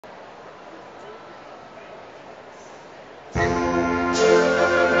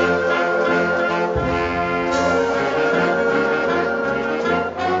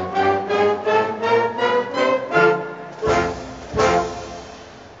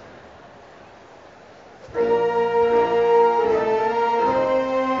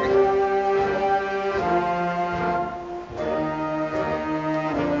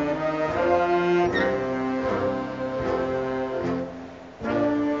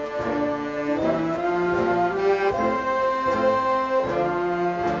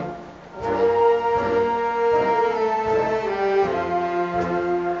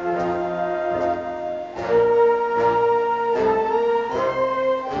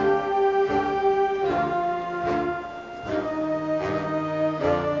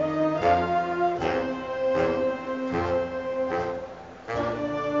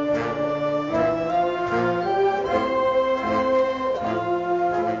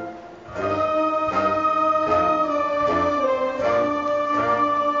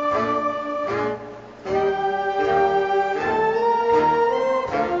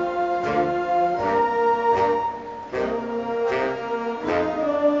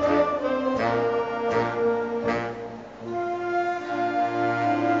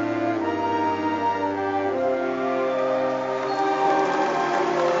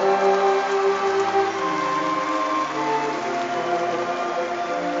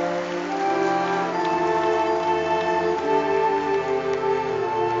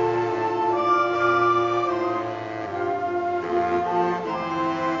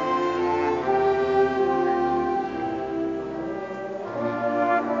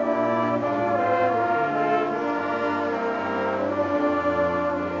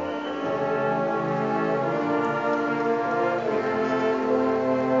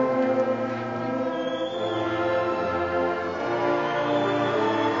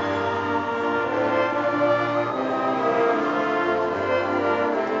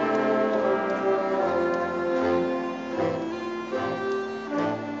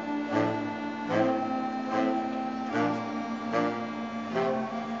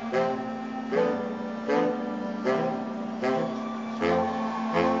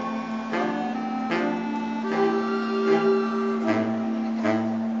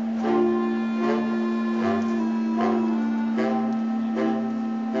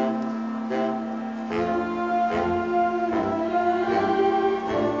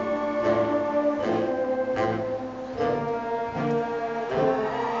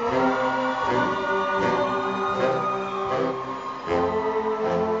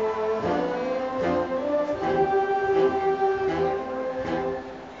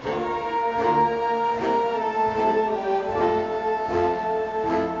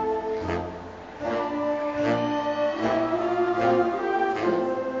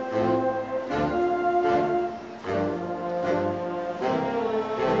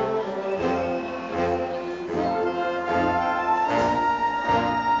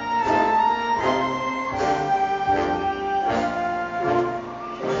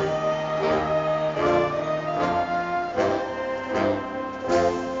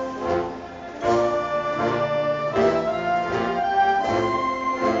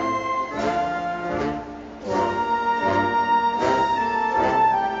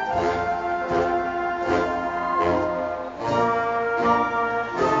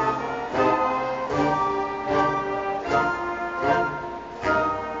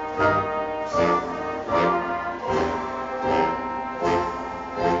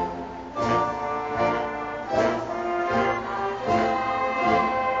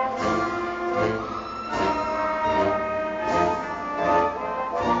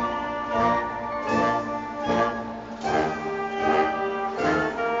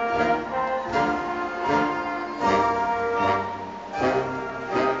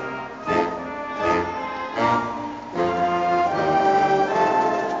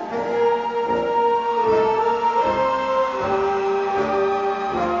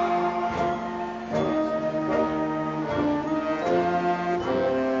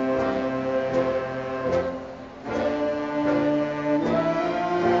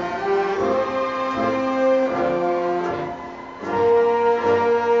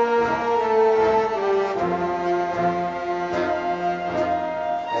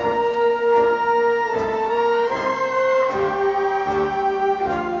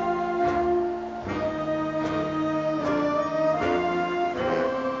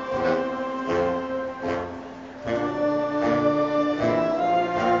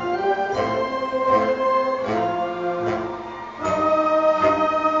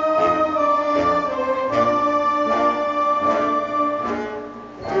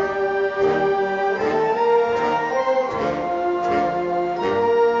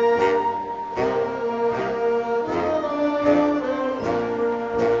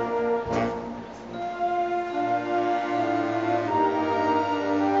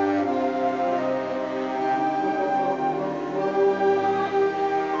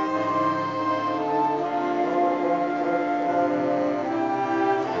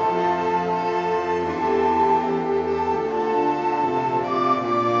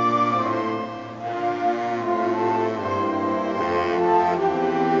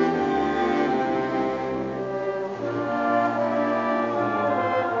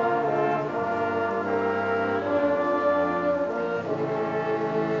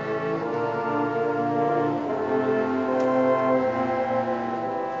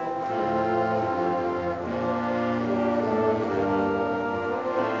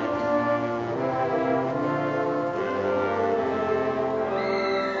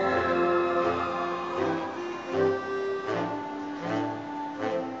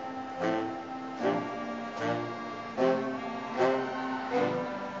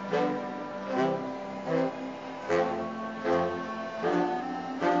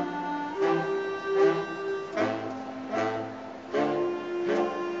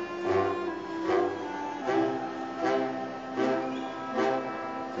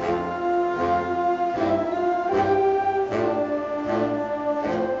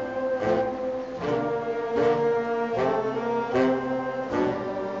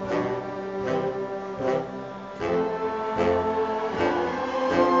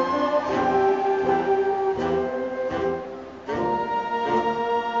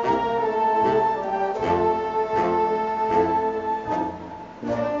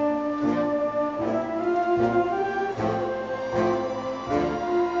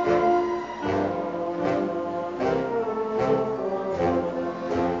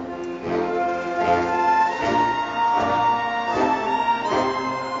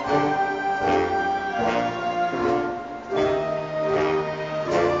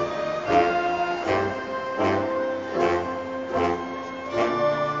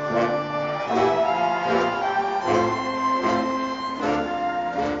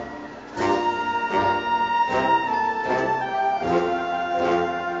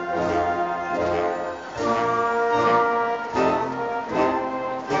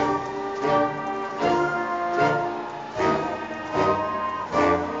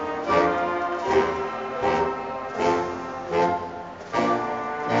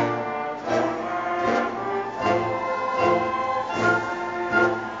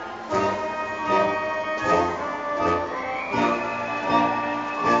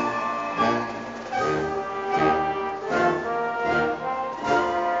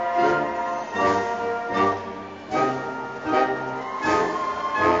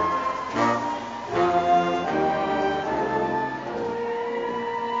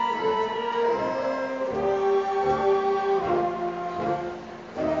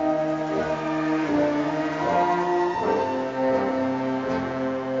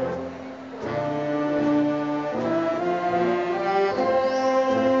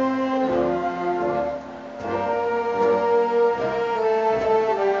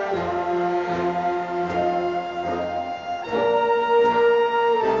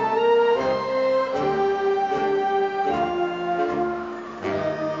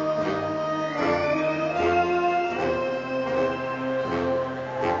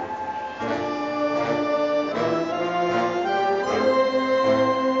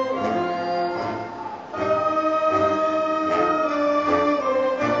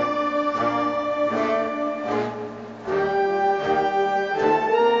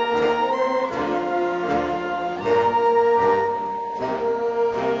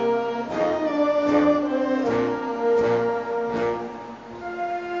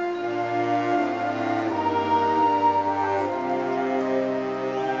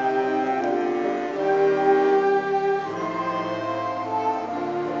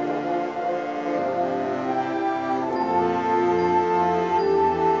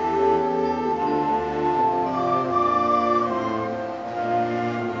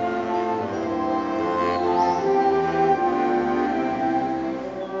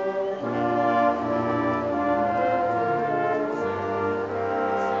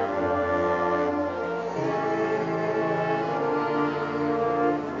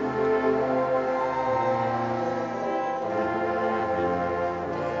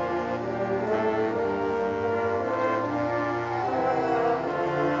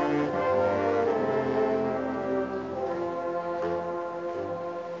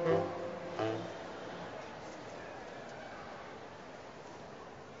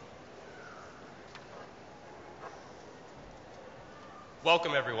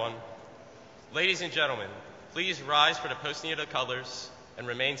Welcome, everyone. Ladies and gentlemen, please rise for the posting of the colors and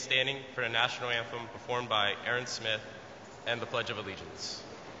remain standing for the national anthem performed by Aaron Smith and the Pledge of Allegiance.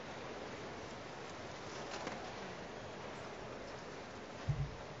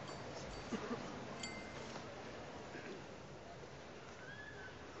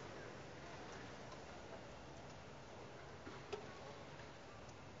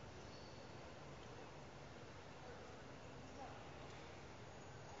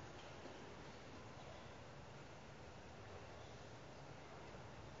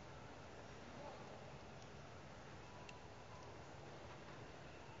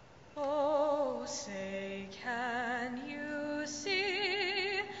 Oh, say, can you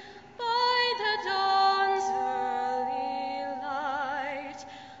see by the dawn's early light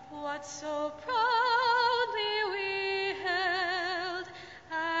what so proudly we held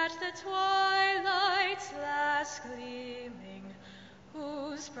at the twilight's last gleaming,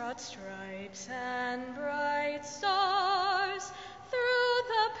 whose broad stripes and bright stars through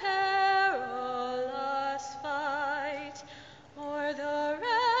the perilous fight o'er the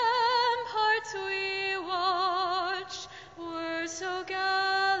ramparts we watched were so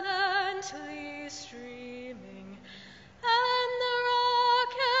gallantly streaming, and the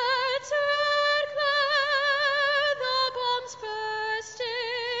rockets' red glare, the bombs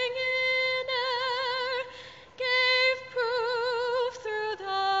bursting in air, gave proof through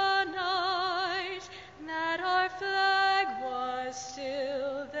the night that our flag was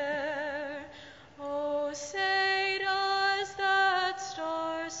still there. Oh, say does that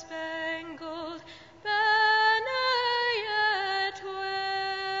star-spangled banner yet wave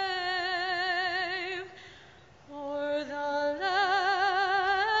o'er the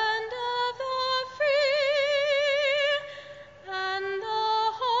land of the free and the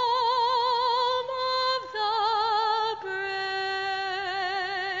home of the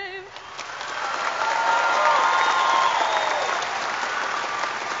brave?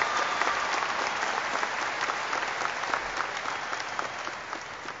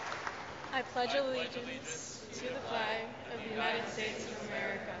 I pledge allegiance to the flag of the United States of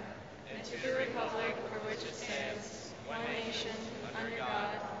America and to the republic for which it stands, one nation, under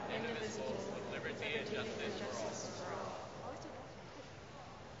God, indivisible, with liberty and justice for all.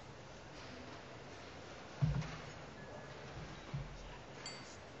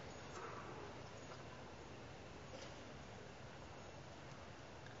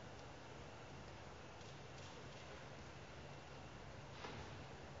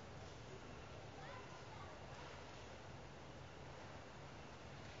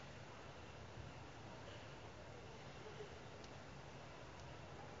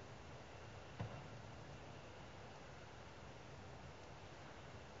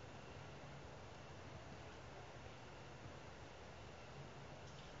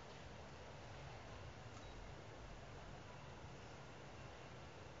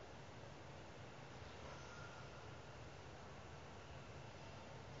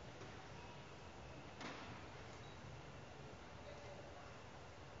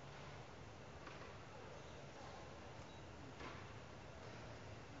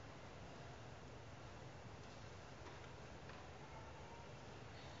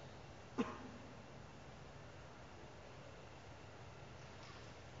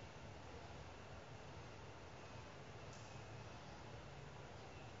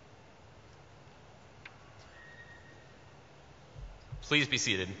 Please be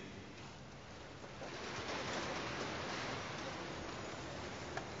seated.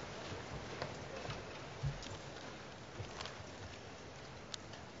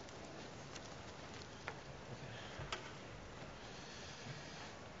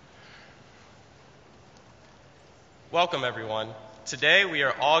 Welcome, everyone. Today we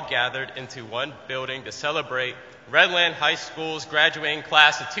are all gathered into one building to celebrate Redland High School's graduating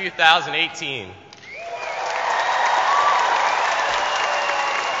class of 2018.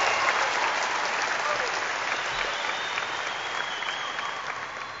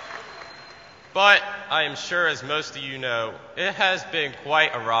 But I am sure, as most of you know, it has been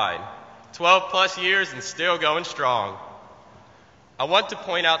quite a ride. 12 plus years and still going strong. I want to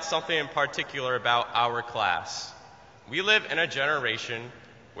point out something in particular about our class. We live in a generation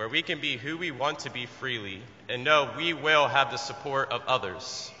where we can be who we want to be freely and know we will have the support of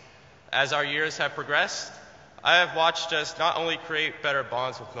others. As our years have progressed, I have watched us not only create better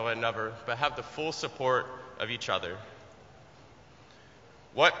bonds with one another, but have the full support of each other.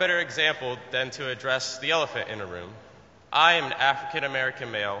 What better example than to address the elephant in the room? I am an African American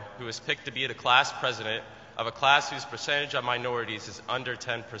male who was picked to be the class president of a class whose percentage of minorities is under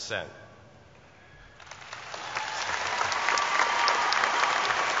 10%.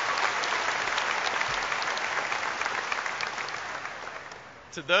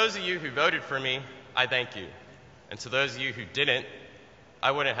 To those of you who voted for me, I thank you. And to those of you who didn't,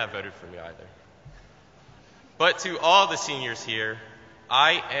 I wouldn't have voted for me either. But to all the seniors here,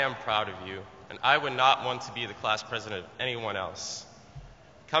 I am proud of you, and I would not want to be the class president of anyone else.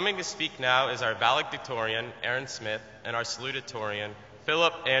 Coming to speak now is our valedictorian, Aaron Smith, and our salutatorian,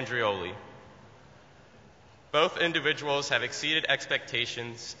 Philip Andrioli. Both individuals have exceeded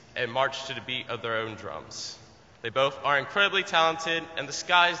expectations and marched to the beat of their own drums. They both are incredibly talented, and the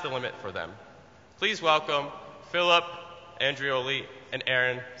sky's the limit for them. Please welcome Philip Andrioli and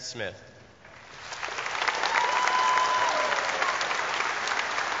Aaron Smith.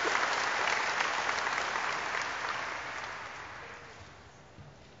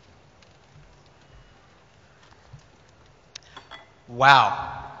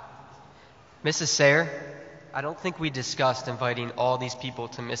 Wow. Mrs. Sayer, I don't think we discussed inviting all these people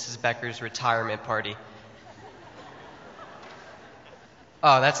to Mrs. Becker's retirement party.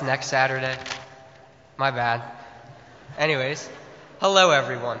 Oh, that's next Saturday? My bad. Anyways, hello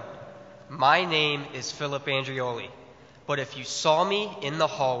everyone. My name is Philip Andrioli, but if you saw me in the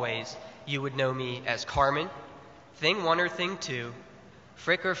hallways, you would know me as Carmen, Thing 1 or Thing 2,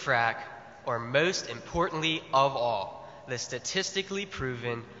 Frick or Frack, or most importantly of all, the statistically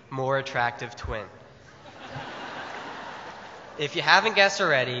proven more attractive twin. If you haven't guessed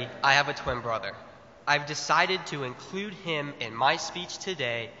already, I have a twin brother. I've decided to include him in my speech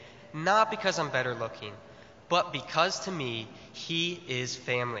today, not because I'm better looking, but because to me, he is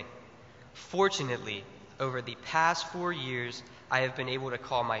family. Fortunately, over the past 4 years, I have been able to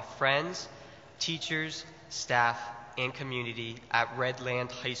call my friends, teachers, staff, and community at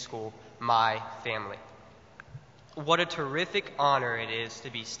Redland High School my family. What a terrific honor it is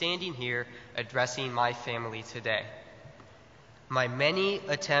to be standing here addressing my family today. My many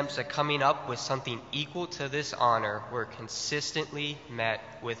attempts at coming up with something equal to this honor were consistently met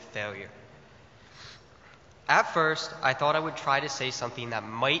with failure. At first, I thought I would try to say something that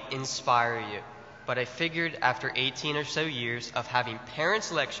might inspire you, but I figured after 18 or so years of having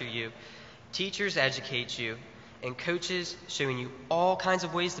parents lecture you, teachers educate you, and coaches showing you all kinds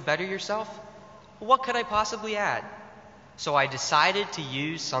of ways to better yourself, what could I possibly add? So I decided to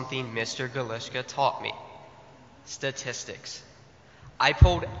use something Mr. Galishka taught me: statistics. I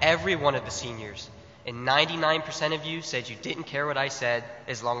polled every one of the seniors, and 99% of you said you didn't care what I said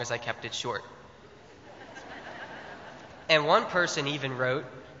as long as I kept it short. And one person even wrote,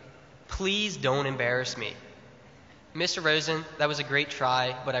 "Please don't embarrass me." Mr. Rosen, that was a great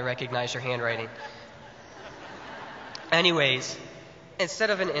try, but I recognize your handwriting. Anyways,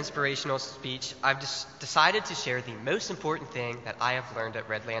 instead of an inspirational speech, I've decided to share the most important thing that I have learned at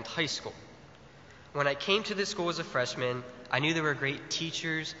Redland High School. When I came to this school as a freshman, I knew there were great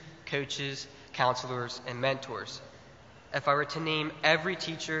teachers, coaches, counselors, and mentors. If I were to name every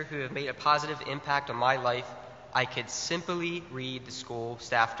teacher who have made a positive impact on my life, I could simply read the school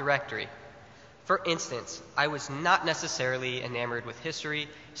staff directory. For instance, I was not necessarily enamored with history,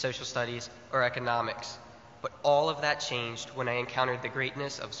 social studies, or economics. But all of that changed when I encountered the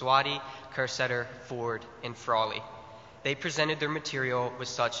greatness of Zwadi, Kerstetter, Ford, and Frawley. They presented their material with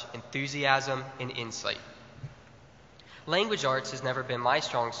such enthusiasm and insight. Language arts has never been my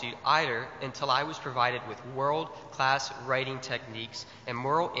strong suit either until I was provided with world-class writing techniques and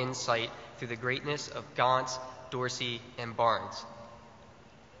moral insight through the greatness of Gauntz, Dorsey, and Barnes.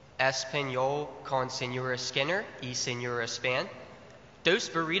 Español con Señora Skinner y Señora Span. Dos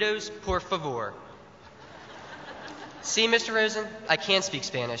burritos, por favor. See, Mr. Rosen, I can speak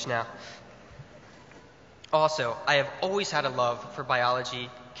Spanish now. Also, I have always had a love for biology,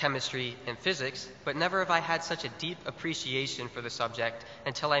 chemistry, and physics, but never have I had such a deep appreciation for the subject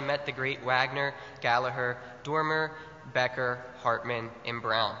until I met the great Wagner, Gallagher, Dormer, Becker, Hartman, and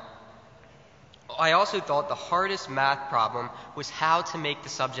Brown. I also thought the hardest math problem was how to make the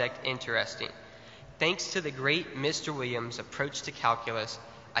subject interesting. Thanks to the great Mr. Williams' approach to calculus,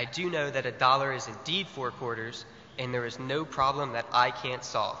 I do know that a dollar is indeed 4 quarters, and there is no problem that I can't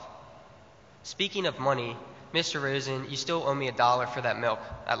solve. Speaking of money, Mr. Rosen, you still owe me $1 for that milk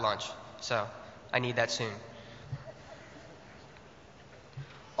at lunch, so I need that soon.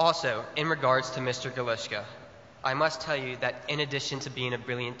 Also, in regards to Mr. Galishka, I must tell you that in addition to being a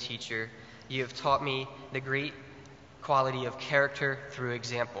brilliant teacher, you have taught me the great quality of character through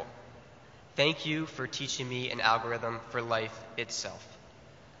example. Thank you for teaching me an algorithm for life itself.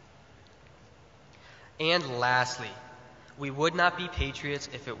 And lastly, we would not be patriots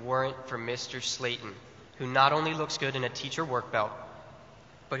if it weren't for Mr. Slayton, who not only looks good in a teacher work belt,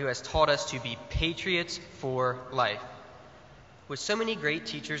 but who has taught us to be patriots for life. With so many great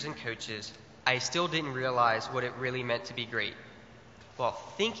teachers and coaches, I still didn't realize what it really meant to be great. While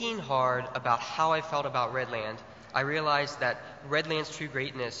thinking hard about how I felt about Redland, I realized that Redland's true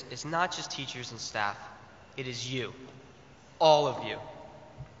greatness is not just teachers and staff, it is you, all of you.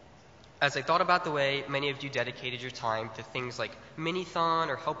 As I thought about the way many of you dedicated your time to things like Minithon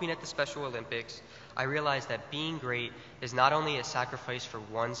or helping at the Special Olympics, I realized that being great is not only a sacrifice for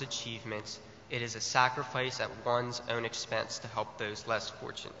one's achievements, it is a sacrifice at one's own expense to help those less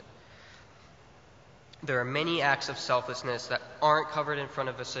fortunate. There are many acts of selflessness that aren't covered in front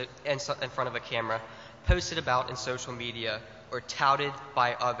of a camera, posted about in social media, or touted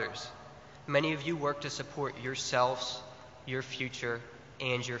by others. Many of you work to support yourselves, your future,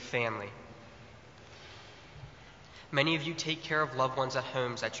 and your family. Many of you take care of loved ones at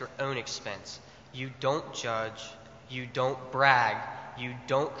homes at your own expense. You don't judge, you don't brag, you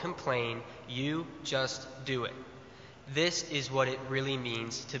don't complain, you just do it. This is what it really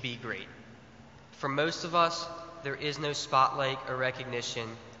means to be great. For most of us, there is no spotlight or recognition.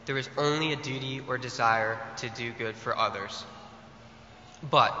 There is only a duty or desire to do good for others.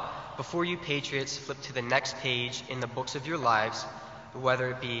 But before you patriots flip to the next page in the books of your lives, whether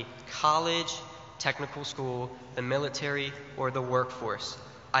it be college, technical school, the military, or the workforce,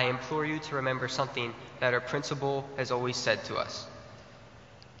 I implore you to remember something that our principal has always said to us.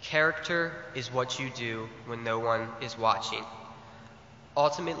 Character is what you do when no one is watching.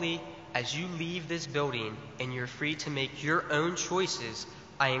 Ultimately, as you leave this building and you're free to make your own choices,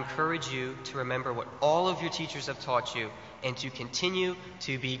 I encourage you to remember what all of your teachers have taught you and to continue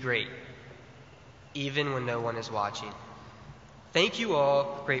to be great, even when no one is watching. Thank you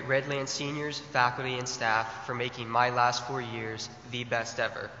all, great Redland seniors, faculty, and staff, for making my last 4 years the best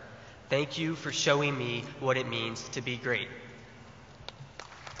ever. Thank you for showing me what it means to be great.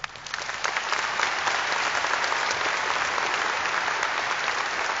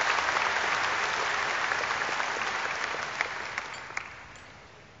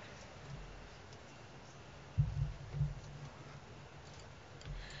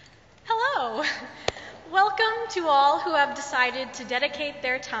 Hello! Welcome to all who have decided to dedicate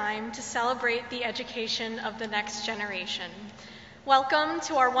their time to celebrate the education of the next generation. Welcome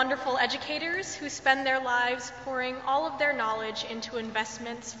to our wonderful educators who spend their lives pouring all of their knowledge into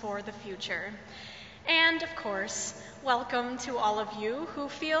investments for the future. And of course, welcome to all of you who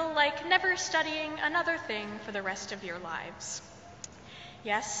feel like never studying another thing for the rest of your lives.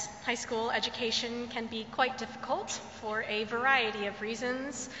 Yes, high school education can be quite difficult for a variety of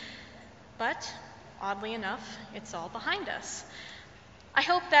reasons, but oddly enough, it's all behind us. I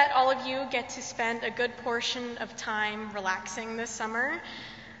hope that all of you get to spend a good portion of time relaxing this summer.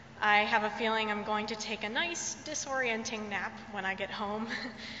 I have a feeling I'm going to take a nice disorienting nap when I get home.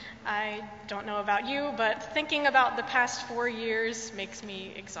 I don't know about you, but thinking about the past 4 years makes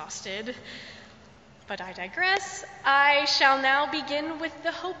me exhausted. But I digress. I shall now begin with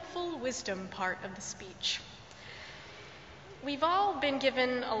the hopeful wisdom part of the speech. We've all been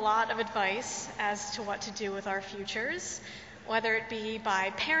given a lot of advice as to what to do with our futures, whether it be by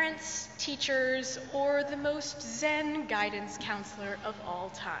parents, teachers, or the most zen guidance counselor of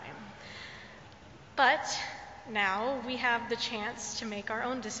all time. But now we have the chance to make our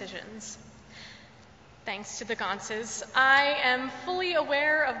own decisions. Thanks to the Gonces, I am fully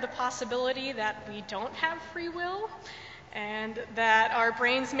aware of the possibility that we don't have free will and that our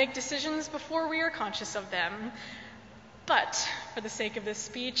brains make decisions before we are conscious of them. But for the sake of this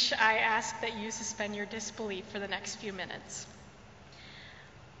speech, I ask that you suspend your disbelief for the next few minutes.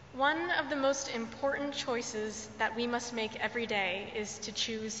 One of the most important choices that we must make every day is to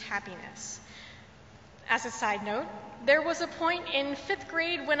choose happiness. As a side note, there was a point in 5th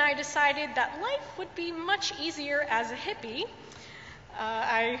grade when I decided that life would be much easier as a hippie.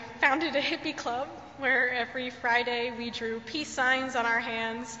 I founded a hippie club where every Friday we drew peace signs on our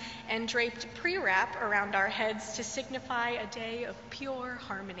hands and draped pre-wrap around our heads to signify a day of pure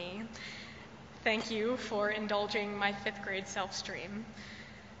harmony. Thank you for indulging my 5th grade self-stream.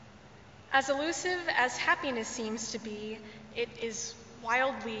 As elusive as happiness seems to be, it is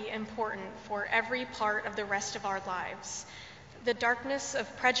wildly important for every part of the rest of our lives. The darkness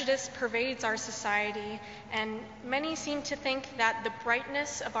of prejudice pervades our society, and many seem to think that the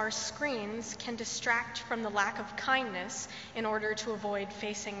brightness of our screens can distract from the lack of kindness in order to avoid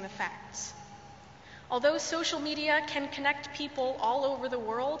facing the facts. Although social media can connect people all over the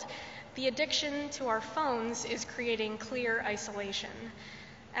world, the addiction to our phones is creating clear isolation.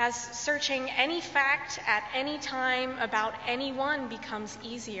 As searching any fact at any time about anyone becomes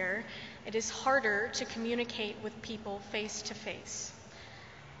easier, it is harder to communicate with people face to face.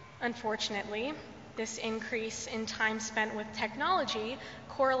 Unfortunately, this increase in time spent with technology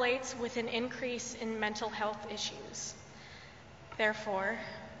correlates with an increase in mental health issues. Therefore,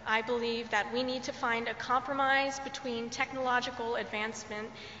 I believe that we need to find a compromise between technological advancement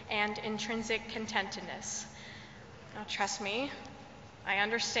and intrinsic contentedness. Now, trust me, I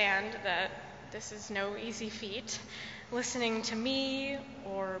understand that this is no easy feat. Listening to me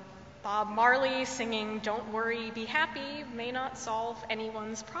or Bob Marley singing "Don't Worry, Be Happy" may not solve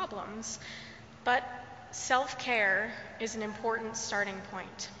anyone's problems, but self-care is an important starting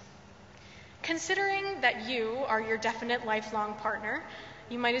point. Considering that you are your definite lifelong partner,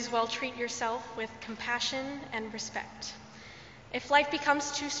 you might as well treat yourself with compassion and respect. If life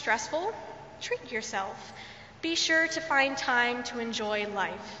becomes too stressful, treat yourself. Be sure to find time to enjoy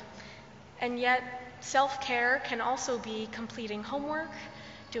life. And yet, self-care can also be completing homework,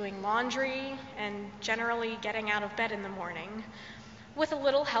 doing laundry, and generally getting out of bed in the morning. With a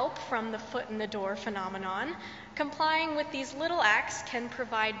little help from the foot in the door phenomenon, complying with these little acts can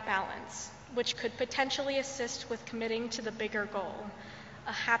provide balance, which could potentially assist with committing to the bigger goal,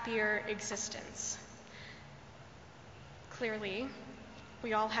 a happier existence. Clearly,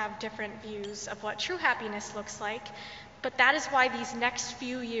 we all have different views of what true happiness looks like, but that is why these next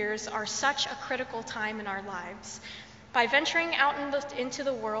few years are such a critical time in our lives. By venturing out into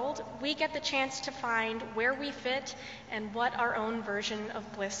the world, we get the chance to find where we fit and what our own version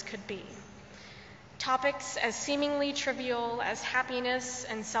of bliss could be. Topics as seemingly trivial as happiness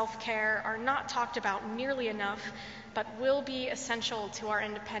and self-care are not talked about nearly enough, but will be essential to our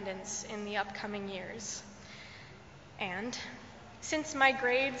independence in the upcoming years. And since my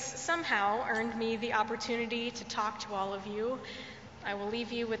grades somehow earned me the opportunity to talk to all of you, I will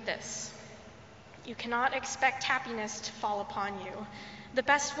leave you with this. You cannot expect happiness to fall upon you. The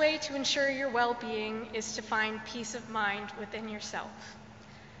best way to ensure your well-being is to find peace of mind within yourself.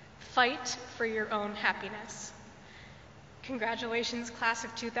 Fight for your own happiness. Congratulations, class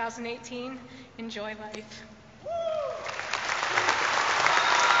of 2018. Enjoy life.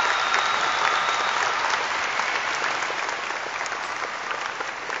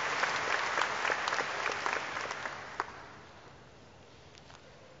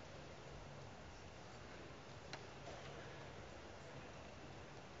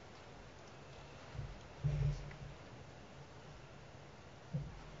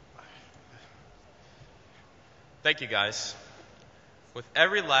 Thank you, guys. With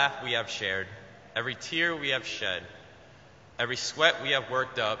every laugh we have shared, every tear we have shed, every sweat we have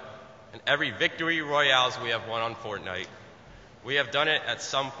worked up, and every victory royales we have won on Fortnite, we have done it at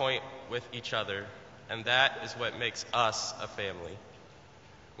some point with each other, and that is what makes us a family.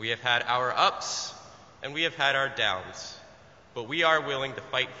 We have had our ups, and we have had our downs, but we are willing to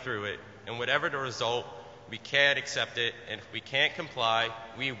fight through it, and whatever the result, we can't accept it, and if we can't comply,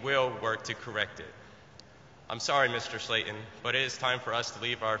 we will work to correct it. I'm sorry, Mr. Slayton, but it is time for us to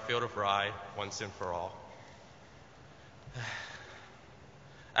leave our field of rye once and for all.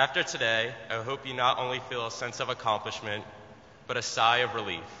 After today, I hope you not only feel a sense of accomplishment, but a sigh of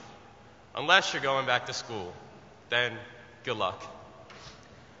relief. Unless you're going back to school, then good luck.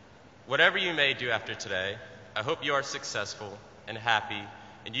 Whatever you may do after today, I hope you are successful and happy,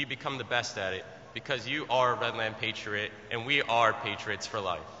 and you become the best at it, because you are a Redland Patriot, and we are Patriots for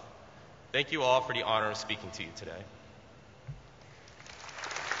life. Thank you all for the honor of speaking to you today.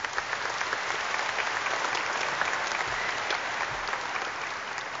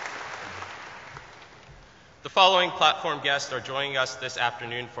 The following platform guests are joining us this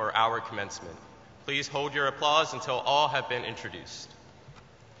afternoon for our commencement. Please hold your applause until all have been introduced.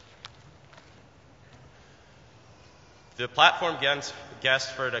 The platform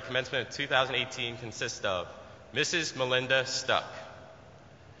guests for the commencement of 2018 consist of Mrs. Melinda Stuck,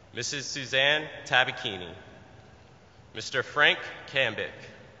 Mrs. Suzanne Tabachini, Mr. Frank Cambick,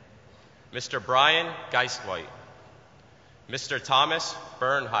 Mr. Brian Geistwhite, Mr. Thomas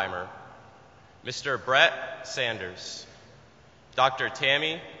Bernheimer, Mr. Brett Sanders, Dr.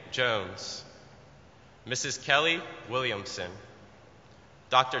 Tammy Jones, Mrs. Kelly Williamson,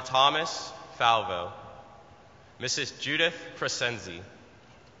 Dr. Thomas Falvo, Mrs. Judith Crescenzi,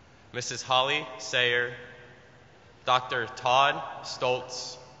 Mrs. Holly Sayer, Dr. Todd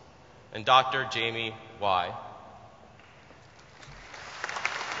Stoltz, and Dr. Jamie Y.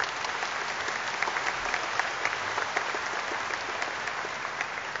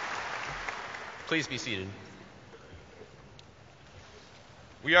 Please be seated.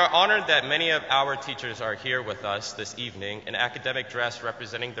 We are honored that many of our teachers are here with us this evening in academic dress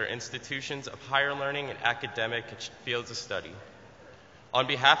representing their institutions of higher learning and academic fields of study. On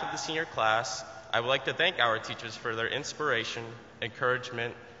behalf of the senior class, I would like to thank our teachers for their inspiration,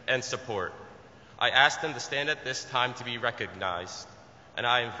 encouragement, and support. I ask them to stand at this time to be recognized, and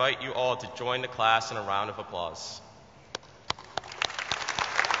I invite you all to join the class in a round of applause.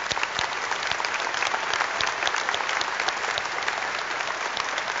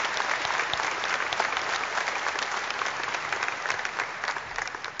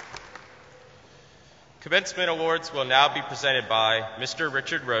 Commencement awards will now be presented by Mr.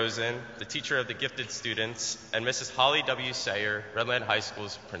 Richard Rosen, the teacher of the gifted students, and Mrs. Holly W. Sayer, Redland High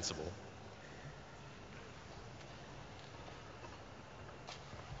School's principal.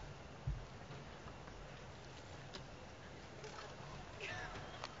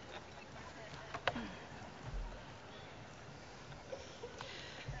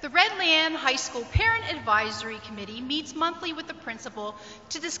 The Redland High School Parent Advisory Committee meets monthly with the principal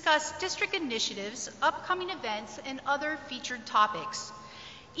to discuss district initiatives, upcoming events, and other featured topics.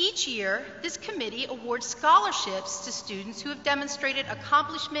 Each year, this committee awards scholarships to students who have demonstrated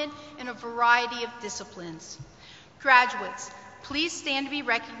accomplishment in a variety of disciplines. Graduates, please stand to be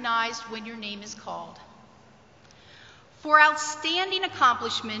recognized when your name is called. For outstanding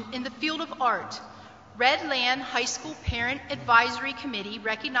accomplishment in the field of art, Redland High School Parent Advisory Committee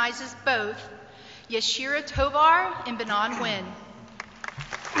recognizes both Yashira Tovar and Banan Nguyen.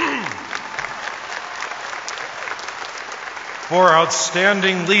 For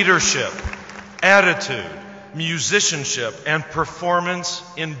outstanding leadership, attitude, musicianship, and performance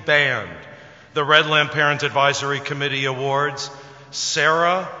in band, the Redland Parent Advisory Committee awards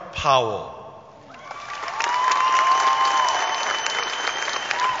Sarah Powell.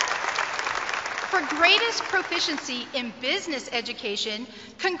 Greatest proficiency in business education,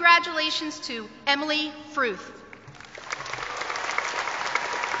 congratulations to Emily Fruth.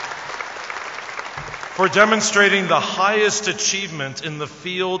 For demonstrating the highest achievement in the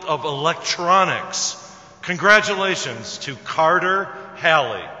field of electronics, congratulations to Carter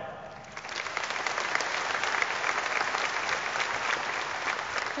Halley.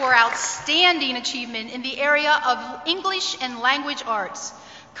 For outstanding achievement in the area of English and language arts,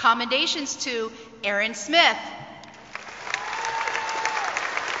 commendations to Aaron Smith.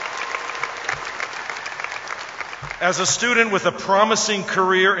 As a student with a promising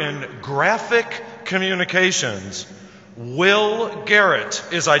career in graphic communications, Will Garrett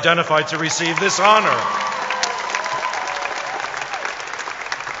is identified to receive this honor.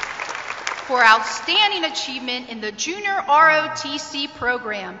 For outstanding achievement in the Junior ROTC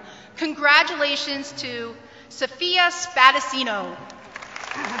program, congratulations to Sophia Spadacino.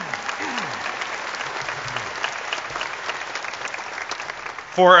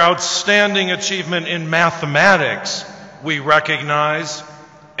 For outstanding achievement in mathematics, we recognize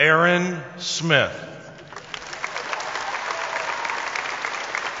Aaron Smith.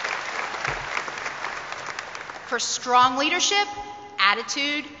 For strong leadership,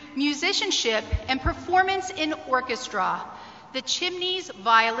 attitude, musicianship, and performance in orchestra, the Chimneys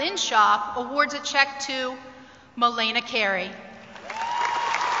Violin Shop awards a check to Melena Carey.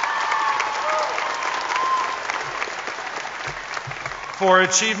 For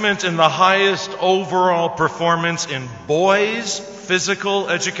achievement in the highest overall performance in boys' physical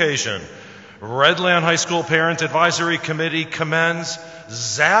education, Redland High School Parent Advisory Committee commends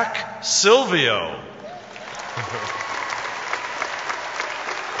Zach Silvio.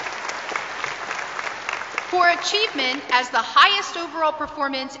 For achievement as the highest overall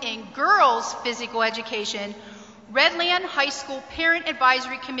performance in girls' physical education, Redland High School Parent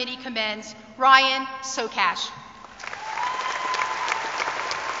Advisory Committee commends Ryan Sokash.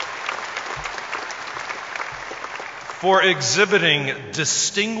 For exhibiting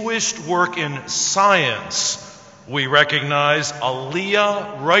distinguished work in science, we recognize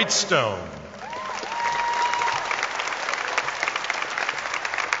Aaliyah Wrightstone.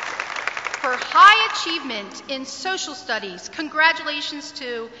 For high achievement in social studies, congratulations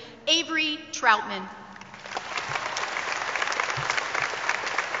to Avery Troutman.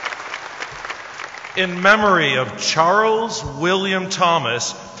 In memory of Charles William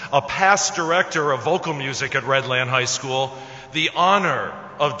Thomas, a past director of vocal music at Redland High School, the honor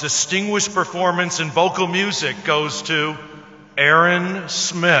of distinguished performance in vocal music goes to Aaron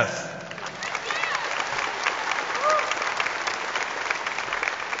Smith.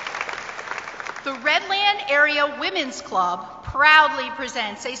 The Redland Area Women's Club proudly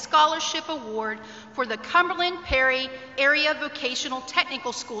presents a scholarship award for the Cumberland Perry Area Vocational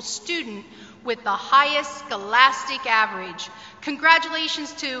Technical School student with the highest scholastic average.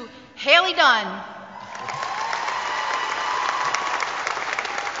 Congratulations to Haley Dunn.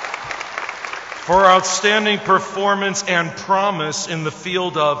 For outstanding performance and promise in the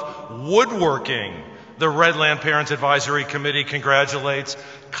field of woodworking, the Redland Parent Advisory Committee congratulates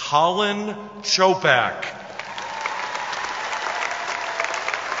Colin Chopak.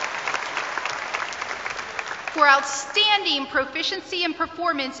 For outstanding proficiency and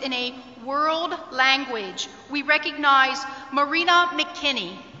performance in a world language, we recognize Marina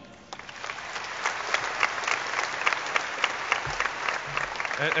McKinney.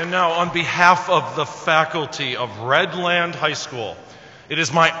 And now, on behalf of the faculty of Redland High School, it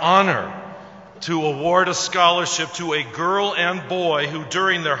is my honor to award a scholarship to a girl and boy who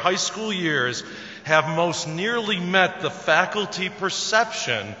during their high school years have most nearly met the faculty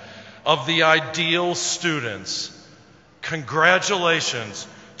perception of the ideal students. Congratulations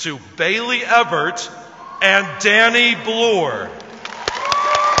to Bailey Ebert and Danny Bloor.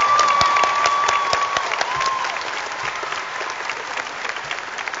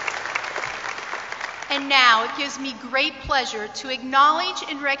 And now it gives me great pleasure to acknowledge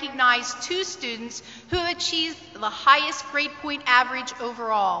and recognize two students who have achieved the highest grade point average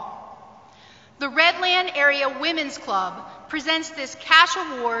overall. The Redland Area Women's Club presents this cash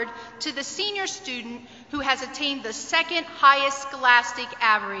award to the senior student who has attained the second highest scholastic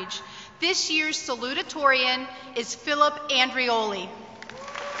average. This year's salutatorian is Philip Andrioli.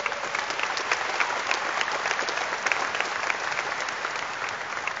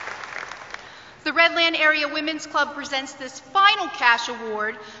 The Redland Area Women's Club presents this final cash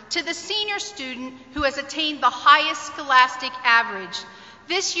award to the senior student who has attained the highest scholastic average.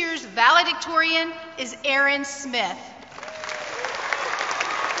 This year's valedictorian is Aaron Smith.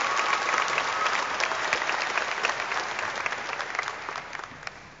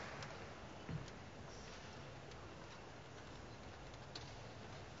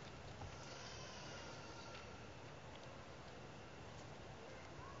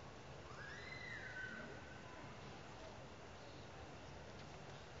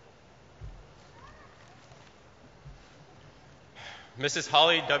 Mrs.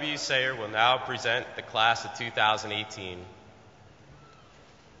 Holly W. Sayer will now present the class of 2018.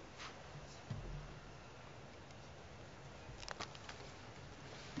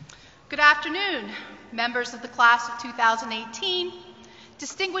 Good afternoon, members of the class of 2018,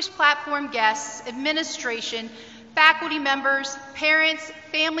 distinguished platform guests, administration, faculty members, parents,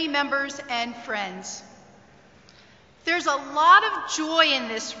 family members, and friends. There's a lot of joy in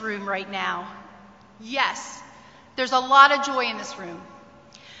this room right now. Yes, there's a lot of joy in this room.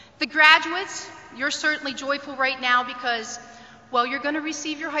 The graduates, you're certainly joyful right now because, well, you're going to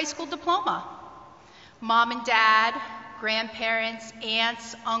receive your high school diploma. Mom and dad, grandparents,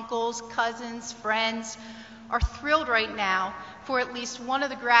 aunts, uncles, cousins, friends are thrilled right now for at least one of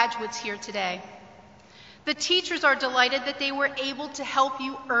the graduates here today. The teachers are delighted that they were able to help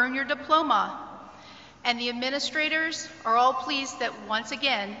you earn your diploma. And the administrators are all pleased that once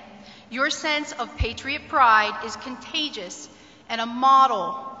again, your sense of patriot pride is contagious and a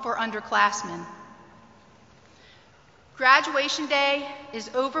model for underclassmen. Graduation day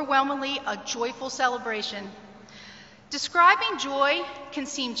is overwhelmingly a joyful celebration. Describing joy can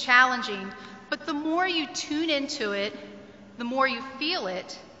seem challenging, but the more you tune into it, the more you feel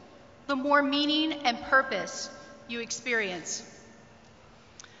it, the more meaning and purpose you experience.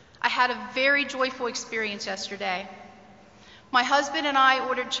 I had a very joyful experience yesterday. My husband and I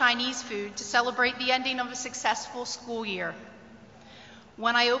ordered Chinese food to celebrate the ending of a successful school year.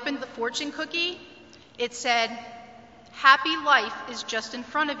 When I opened the fortune cookie, it said, "Happy life is just in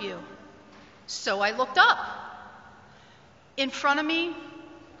front of you." So I looked up. In front of me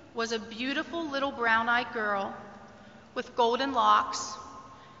was a beautiful little brown-eyed girl with golden locks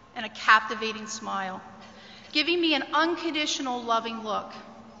and a captivating smile, giving me an unconditional, loving look.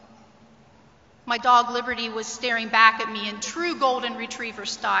 My dog Liberty was staring back at me in true golden retriever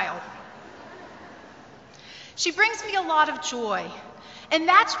style. She brings me a lot of joy, and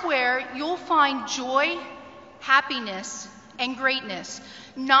that's where you'll find joy, happiness, and greatness,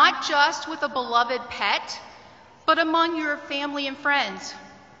 not just with a beloved pet, but among your family and friends.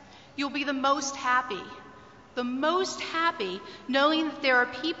 You'll be the most happy knowing that there are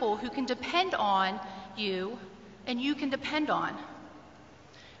people who can depend on you and you can depend on.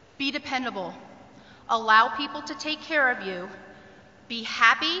 Be dependable. Allow people to take care of you. Be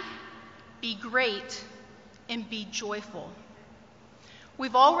happy, be great, and be joyful.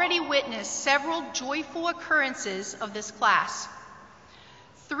 We've already witnessed several joyful occurrences of this class.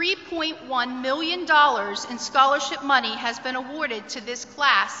 $3.1 million in scholarship money has been awarded to this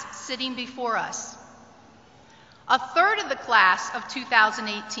class sitting before us. A third of the class of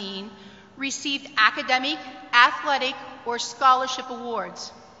 2018 received academic, athletic, or scholarship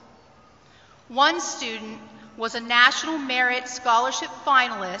awards. One student was a National Merit Scholarship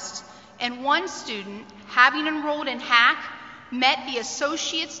finalist, and one student, having enrolled in HAC, met the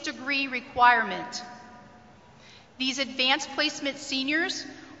associate's degree requirement. These advanced placement seniors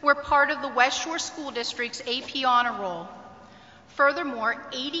were part of the West Shore School District's AP Honor Roll. Furthermore,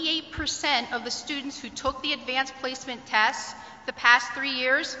 88% of the students who took the advanced placement tests the past 3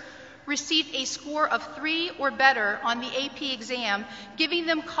 years received a score of 3 or better on the AP exam, giving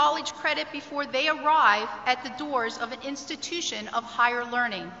them college credit before they arrive at the doors of an institution of higher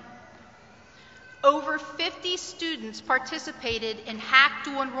learning. Over 50 students participated in Hack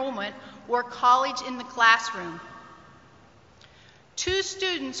Dual Enrollment, or College in the Classroom. 2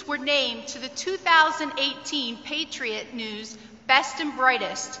 students were named to the 2018 Patriot News Best and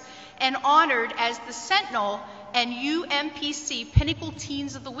Brightest and honored as the Sentinel and UMPC Pinnacle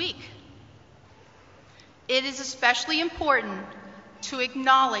Teens of the Week. It is especially important to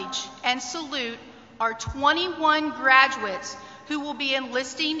acknowledge and salute our 21 graduates who will be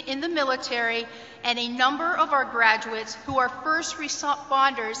enlisting in the military and a number of our graduates who are first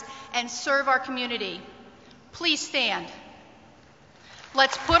responders and serve our community. Please stand.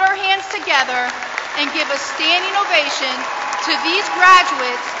 Let's put our hands together and give a standing ovation to these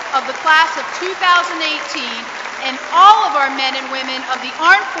graduates of the class of 2018 and all of our men and women of the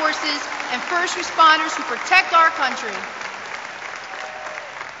armed forces and first responders who protect our country.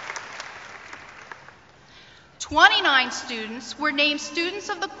 29 students were named Students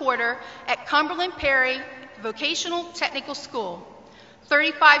of the Quarter at Cumberland Perry Vocational Technical School.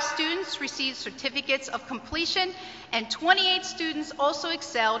 35 students received certificates of completion, and 28 students also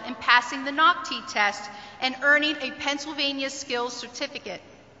excelled in passing the NOCT test and earning a Pennsylvania Skills Certificate.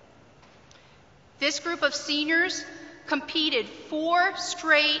 This group of seniors competed 4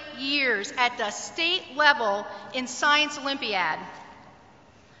 straight years at the state level in Science Olympiad.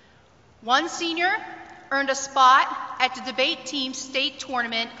 One senior earned a spot at the debate team state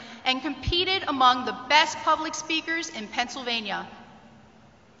tournament and competed among the best public speakers in Pennsylvania.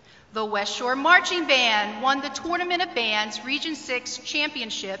 The West Shore Marching Band won the Tournament of Bands Region 6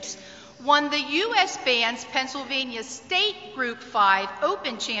 Championships, won the U.S. Bands Pennsylvania State Group 5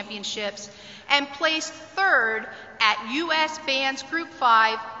 Open Championships, and placed 3rd at U.S. Bands Group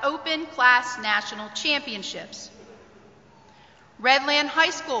 5 Open Class National Championships. Redland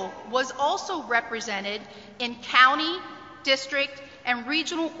High School was also represented in county, district, and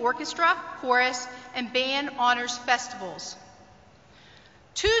regional orchestra, chorus, and band honors festivals.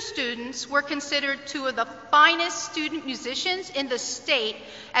 2 students were considered 2 of the finest student musicians in the state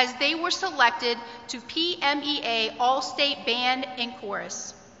as they were selected to PMEA All-State Band and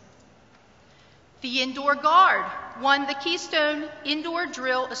Chorus. The Indoor Guard won the Keystone Indoor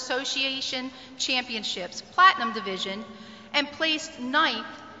Drill Association Championships Platinum Division and placed 9th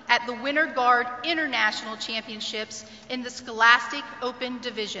at the Winter Guard International Championships in the Scholastic Open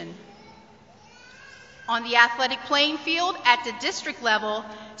Division. On the athletic playing field at the district level,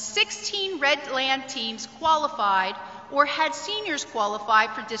 16 Redland teams qualified or had seniors qualify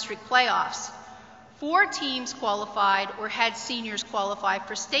for district playoffs. 4 teams qualified or had seniors qualify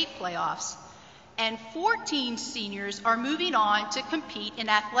for state playoffs. And 14 seniors are moving on to compete in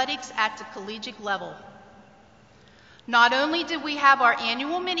athletics at the collegiate level. Not only did we have our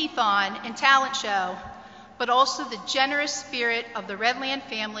annual mini-thon and talent show, but also the generous spirit of the Redland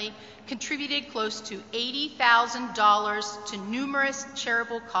family contributed close to $80,000 to numerous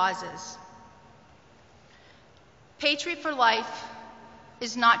charitable causes. Patriot for Life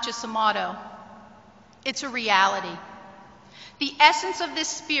is not just a motto, it's a reality. The essence of this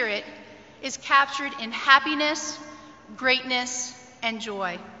spirit is captured in happiness, greatness, and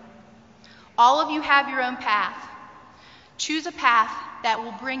joy. All of you have your own path. Choose a path that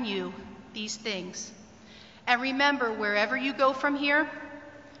will bring you these things. And remember, wherever you go from here,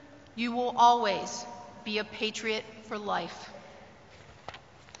 you will always be a patriot for life.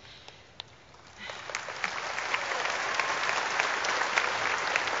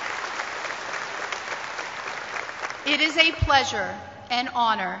 It is a pleasure and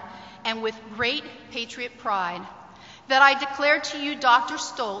honor, and with great patriot pride, that I declare to you, Dr.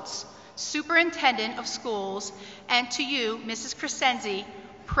 Stoltz, Superintendent of Schools, and to you, Mrs. Crescenzi,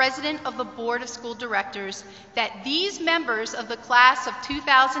 President of the Board of School Directors, that these members of the class of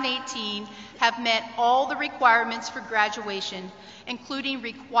 2018 have met all the requirements for graduation, including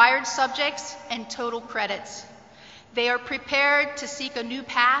required subjects and total credits. They are prepared to seek a new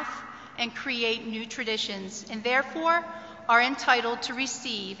path and create new traditions, and therefore are entitled to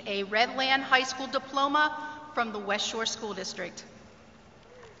receive a Redland High School diploma from the West Shore School District.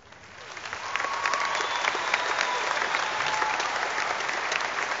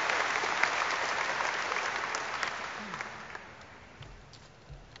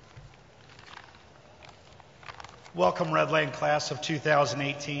 Welcome, Redland class of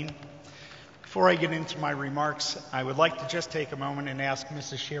 2018. Before I get into my remarks, I would like to just take a moment and ask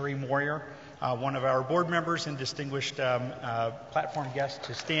Mrs. Sherry Moyer one of our board members and distinguished platform guest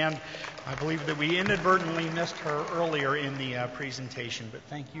to stand. I believe that we inadvertently missed her earlier in the presentation, but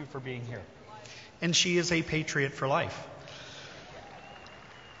thank you for being here. And she is a patriot for life.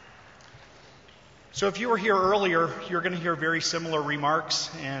 So if you were here earlier, you're going to hear very similar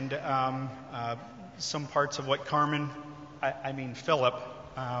remarks and some parts of what Philip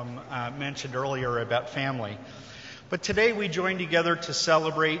mentioned earlier about family. But today we join together to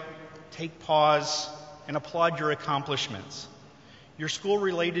celebrate, take pause, and applaud your accomplishments. Your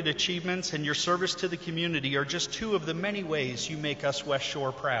school-related achievements and your service to the community are just two of the many ways you make us West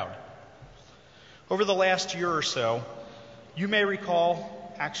Shore proud. Over the last year or so, you may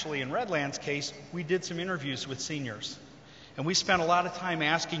recall, actually in Redland's case, we did some interviews with seniors. And we spent a lot of time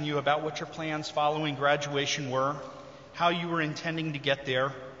asking you about what your plans following graduation were, how you were intending to get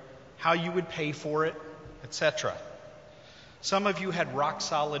there, how you would pay for it, etc. Some of you had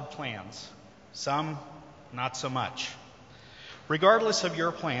rock-solid plans, some not so much. Regardless of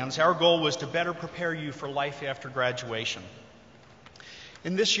your plans, our goal was to better prepare you for life after graduation.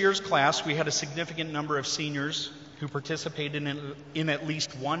 In this year's class, we had a significant number of seniors who participated in at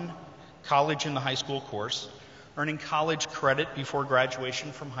least one college in the high school course, earning college credit before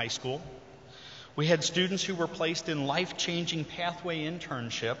graduation from high school. We had students who were placed in life-changing pathway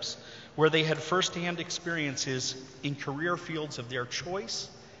internships where they had firsthand experiences in career fields of their choice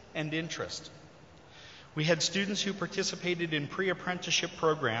and interest. We had students who participated in pre-apprenticeship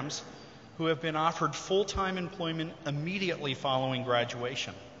programs who have been offered full-time employment immediately following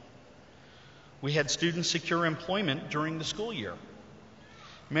graduation. We had students secure employment during the school year.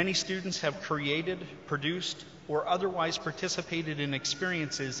 Many students have created, produced, or otherwise participated in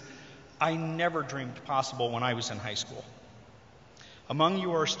experiences I never dreamed possible when I was in high school. Among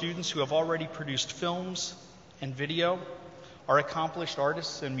you are students who have already produced films and video, are accomplished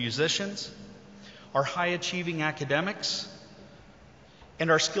artists and musicians, are high-achieving academics, and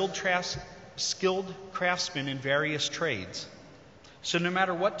are skilled craftsmen in various trades. So no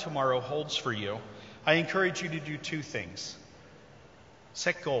matter what tomorrow holds for you, I encourage you to do two things.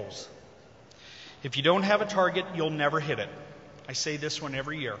 Set goals. If you don't have a target, you'll never hit it. I say this one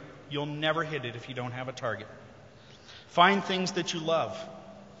every year. You'll never hit it if you don't have a target. Find things that you love.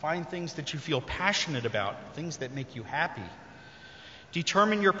 Find things that you feel passionate about, things that make you happy.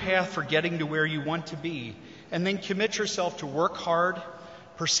 Determine your path for getting to where you want to be, and then commit yourself to work hard,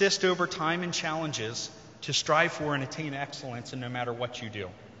 persist over time and challenges, to strive for and attain excellence in no matter what you do.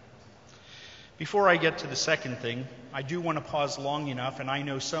 Before I get to the second thing, I do want to pause long enough, and I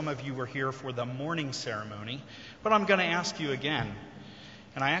know some of you were here for the morning ceremony, but I'm going to ask you again.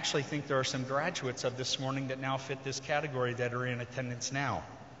 And I actually think there are some graduates of this morning that now fit this category that are in attendance now.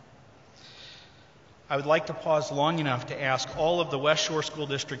 I would like to pause long enough to ask all of the West Shore School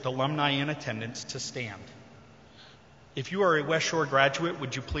District alumni in attendance to stand. If you are a West Shore graduate,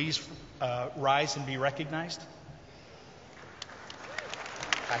 would you please rise and be recognized?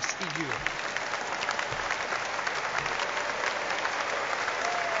 I see you.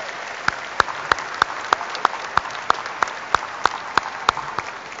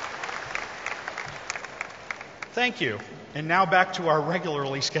 Thank you. And now back to our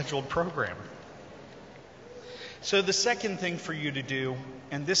regularly scheduled program. So the second thing for you to do,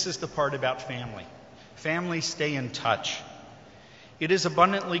 and this is the part about family. Families stay in touch. It is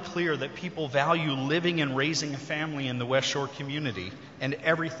abundantly clear that people value living and raising a family in the West Shore community and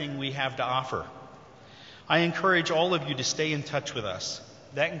everything we have to offer. I encourage all of you to stay in touch with us.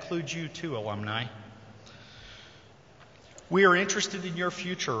 That includes you too, alumni. We are interested in your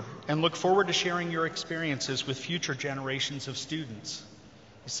future and look forward to sharing your experiences with future generations of students.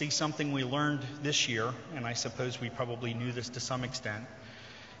 You see, something we learned this year, and I suppose we probably knew this to some extent,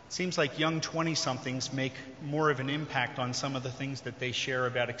 it seems like young 20-somethings make more of an impact on some of the things that they share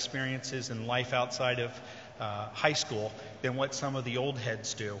about experiences and life outside of high school than what some of the old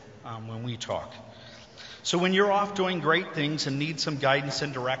heads do when we talk. So when you're off doing great things and need some guidance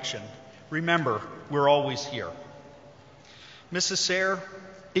and direction, remember, we're always here. Mrs. Sayre,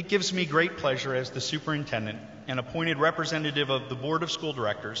 it gives me great pleasure as the superintendent and appointed representative of the Board of School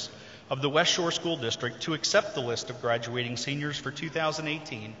Directors of the West Shore School District to accept the list of graduating seniors for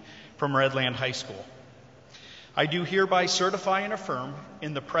 2018 from Redland High School. I do hereby certify and affirm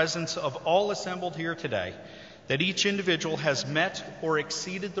in the presence of all assembled here today that each individual has met or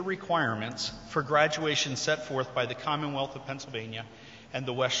exceeded the requirements for graduation set forth by the Commonwealth of Pennsylvania and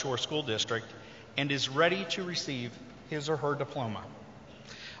the West Shore School District and is ready to receive his or her diploma.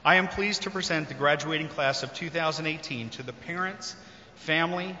 I am pleased to present the graduating class of 2018 to the parents,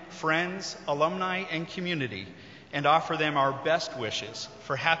 family, friends, alumni, and community and offer them our best wishes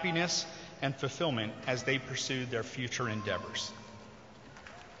for happiness and fulfillment as they pursue their future endeavors.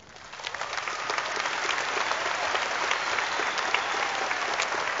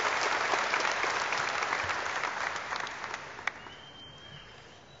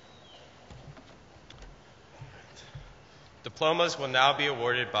 Diplomas will now be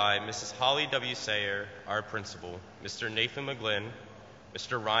awarded by Mrs. Holly W. Sayer, our principal, Mr. Nathan McGlynn,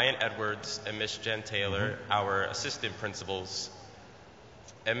 Mr. Ryan Edwards, and Miss Jen Taylor, our assistant principals,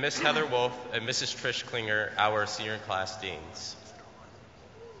 and Miss Heather Wolf and Mrs. Trish Klinger, our senior class deans.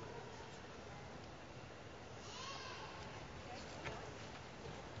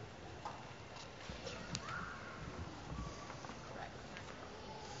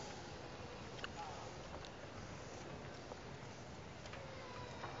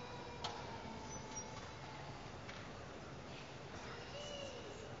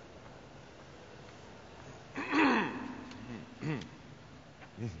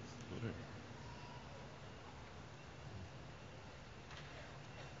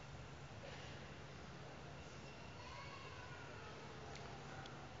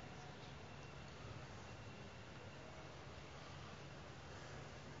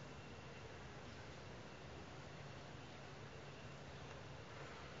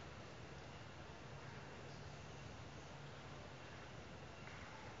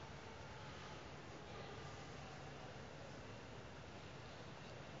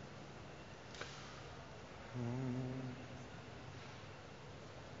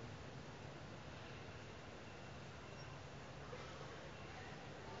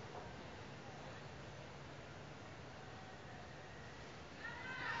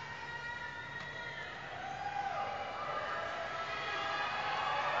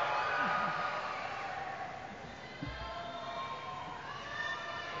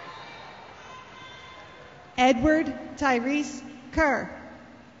 Edward Tyrese Kerr.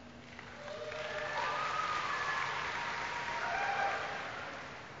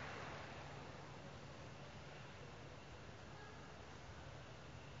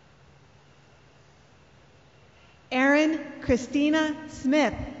 Erin Christina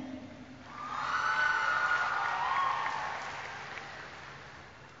Smith.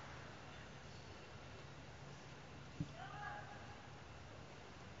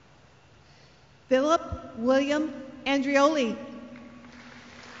 Philip William Andrioli.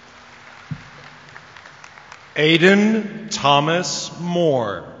 Aiden Thomas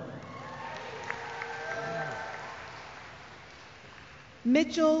Moore.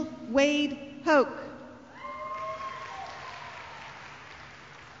 Mitchell Wade Hoke.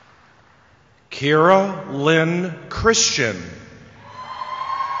 Kira Lynn Christian.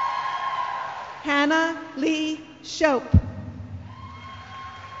 Hannah Lee Shope.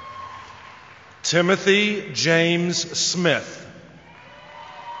 Timothy James Smith.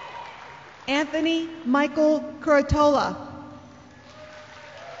 Anthony Michael Curatola.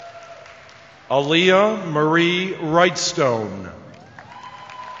 Aaliyah Marie Wrightstone.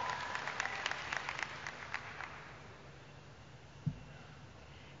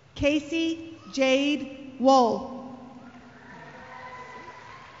 Casey Jade Wool.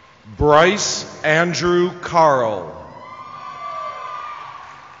 Bryce Andrew Carl.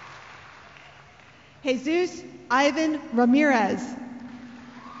 Jesus Ivan Ramirez.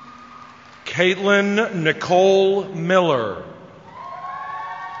 Caitlin Nicole Miller.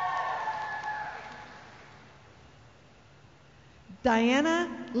 Diana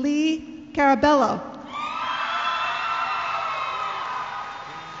Lee Carabello.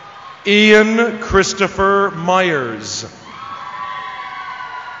 Ian Christopher Myers.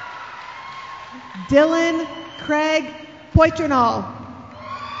 Dylan Craig Poitranol.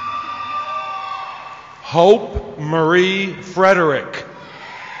 Hope Marie Frederick.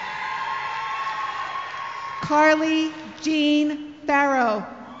 Carly Jean Farrow.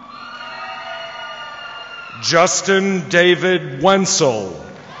 Justin David Wenzel.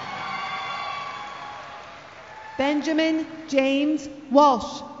 Benjamin James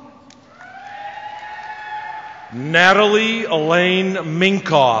Walsh. Natalie Elaine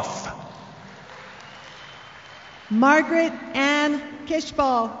Minkoff. Margaret Ann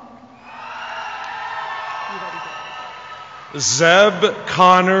Kishball. Zeb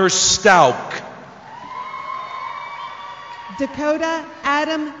Connor Stauk. Dakota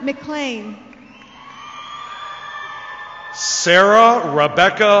Adam McLean. Sarah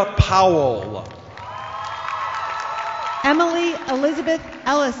Rebecca Powell. Emily Elizabeth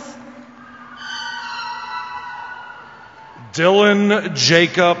Ellis. Dylan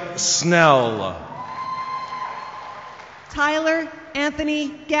Jacob Snell. Tyler Anthony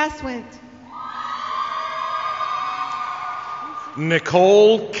Gaswint.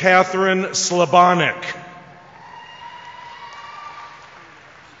 Nicole Catherine Slabonik.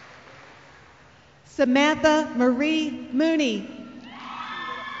 Samantha Marie Mooney.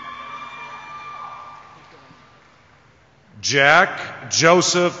 Jack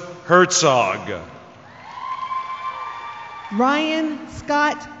Joseph Herzog. Ryan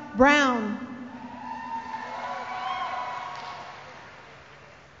Scott Brown.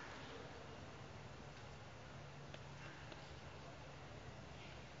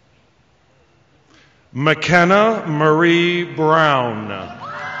 McKenna Marie Brown.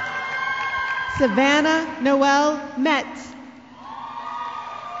 Savannah Noel Metz.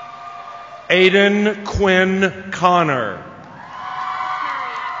 Aiden Quinn Connor.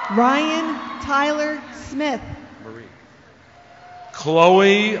 Ryan Tyler Smith.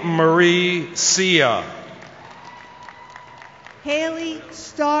 Chloe Marie Sia. Haley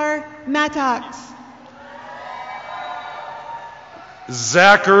Star Mattox.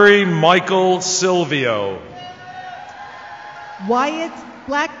 Zachary Michael Silvio. Wyatt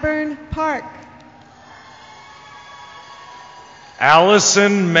Blackburn Park.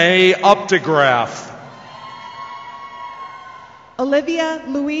 Allison May Updegraff. Olivia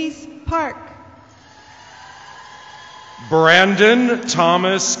Louise Park. Brandon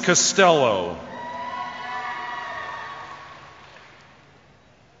Thomas Costello.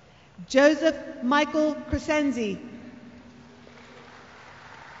 Joseph Michael Crescenzi.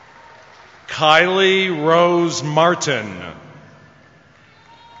 Kylie Rose Martin.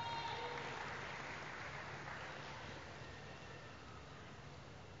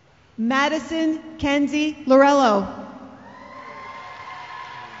 Madison Kenzie Lorello.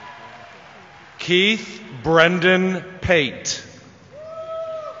 Keith Brendan Pate.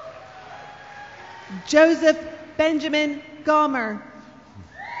 Joseph Benjamin Gomer.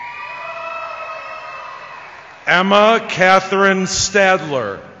 Emma Catherine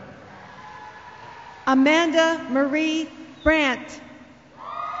Stadler. Amanda Marie Brandt.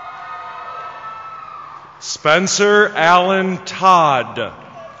 Spencer Allen Todd.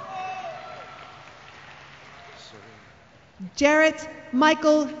 Jarrett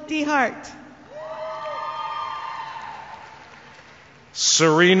Michael DeHart.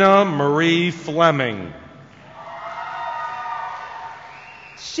 Serena Marie Fleming.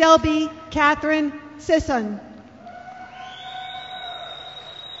 Shelby Catherine Sisson.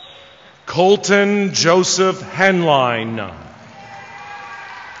 Colton Joseph Henline.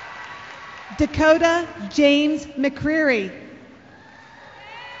 Dakota James McCreary.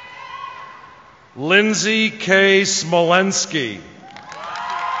 Lindsay K. Smolensky.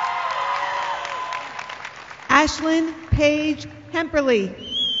 Ashlyn Paige Hemperly.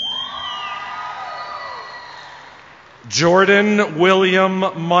 Jordan William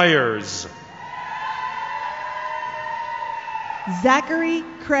Myers. Zachary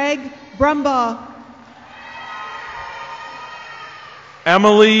Craig Brumbaugh.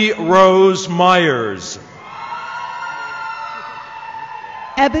 Emily Rose Myers.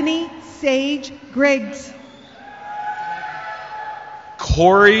 Ebony Sage Griggs.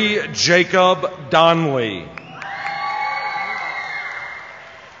 Corey Jacob Donley.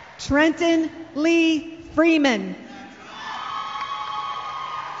 Trenton Lee Freeman.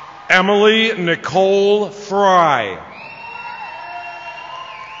 Emily Nicole Fry.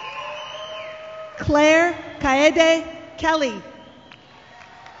 Claire Kaede Kelly.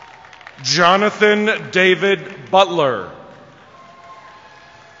 Jonathan David Butler.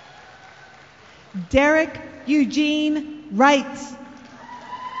 Derek Eugene Wright.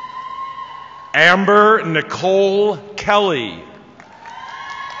 Amber Nicole Kelly.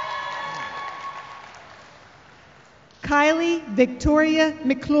 Kylie Victoria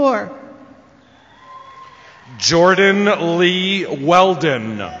McClure. Jordan Lee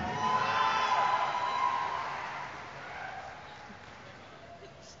Weldon.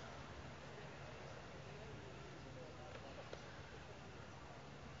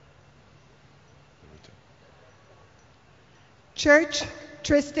 Church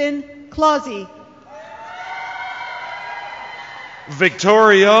Tristan Clausey.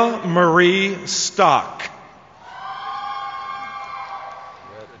 Victoria Marie Stock.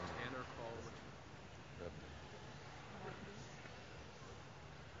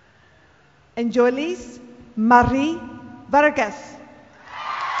 And Joyce Marie Vargas.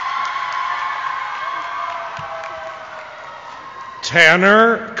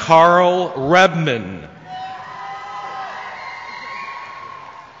 Tanner Carl Rebman.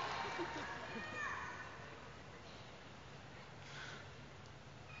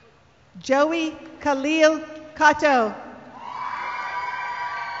 Joey Khalil Kato.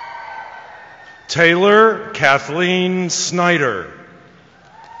 Taylor Kathleen Snyder.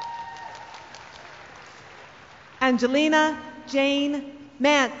 Angelina Jane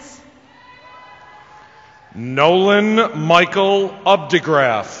Mance. Nolan Michael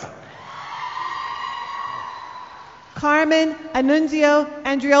Ubdegraff. Carmen Annunzio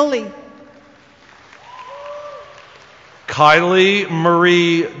Andrioli. Kylie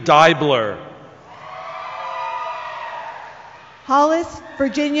Marie Deibler. Hollis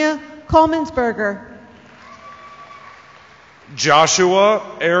Virginia Colmansberger. Joshua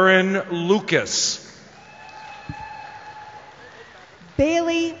Aaron Lucas.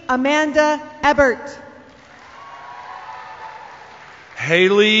 Bailey Amanda Ebert.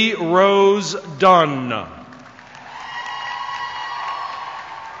 Haley Rose Dunn.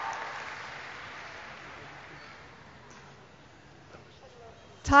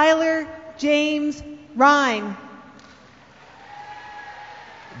 Tyler James Rhine.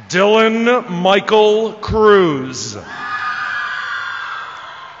 Dylan Michael Cruz.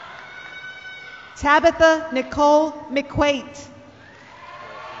 Tabitha Nicole McQuate.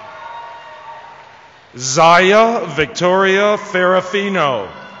 Zaya Victoria Ferrafino.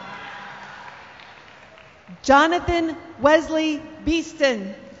 Jonathan Wesley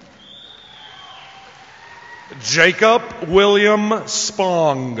Beeston. Jacob William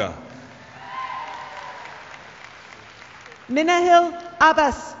Spong. Minahil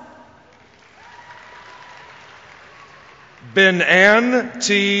Abbas. Ben Ann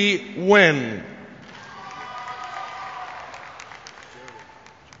T. Wynn.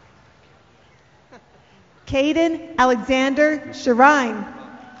 Caden Alexander Shirine.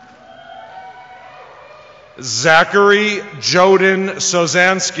 Zachary Joden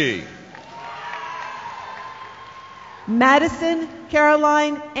Sozansky. Madison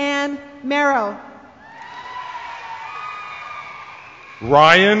Caroline Ann Merrow.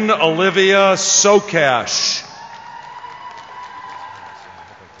 Ryan Olivia Sokash.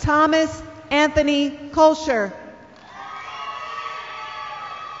 Thomas Anthony Kolscher.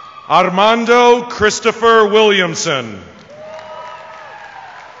 Armando Christopher Williamson.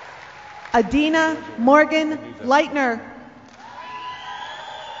 Adina Morgan Leitner.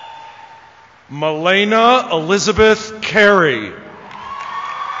 Melena Elizabeth Carey.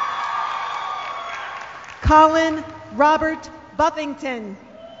 Colin Robert Buffington.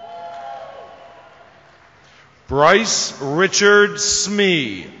 Bryce Richard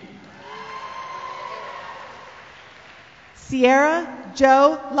Smee. Sierra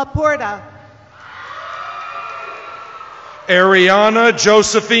Joe Laporta. Ariana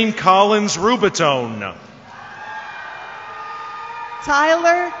Josephine Collins Rubitone.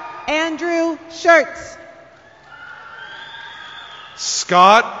 Tyler Andrew Schertz.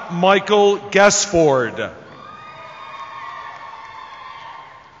 Scott Michael Gesford.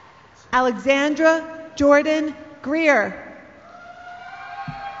 Alexandra Jordan Greer.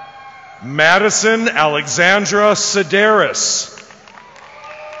 Madison Alexandra Sedaris.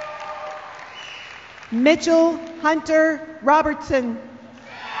 Mitchell Hunter Robertson.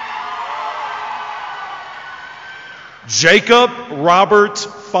 Jacob Robert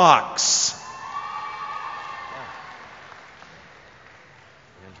Fox.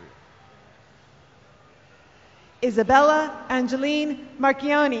 Isabella Angeline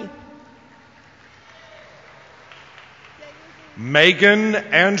Marchioni. Megan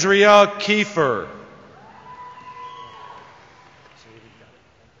Andrea Kiefer.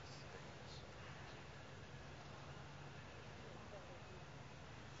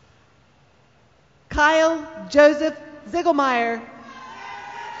 Kyle Joseph Ziegelmeyer.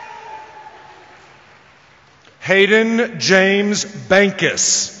 Hayden James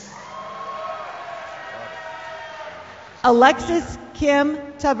Bankus. Alexis Kim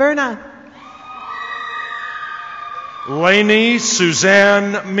Taverna. Lainey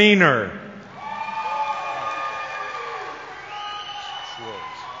Suzanne Meaner.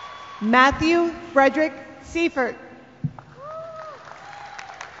 Matthew Frederick Seifert.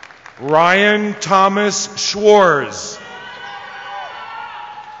 Ryan Thomas Schwarz.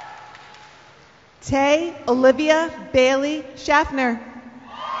 Tay Olivia Bailey Schaffner.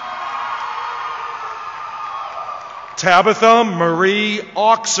 Tabitha Marie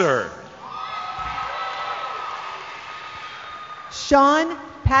Oxer. Sean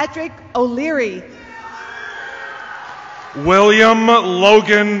Patrick O'Leary. William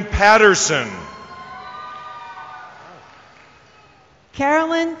Logan Patterson.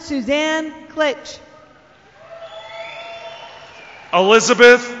 Carolyn Suzanne Klitsch.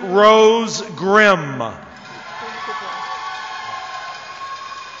 Elizabeth Rose Grimm.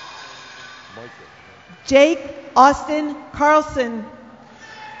 Jake Austin Carlson.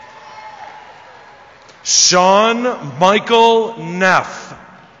 Sean Michael Neff.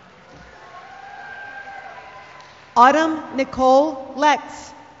 Autumn Nicole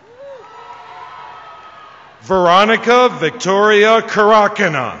Lex. Veronica Victoria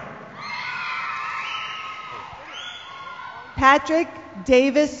Karakina. Patrick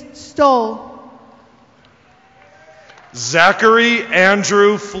Davis Stoll. Zachary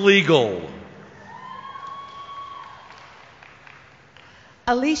Andrew Flegel.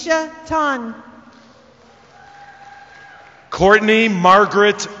 Alicia Ton. Courtney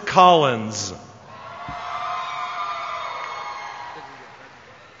Margaret Collins.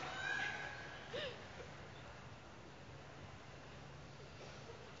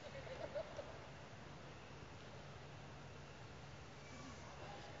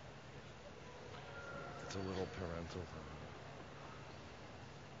 It's a little parental thing.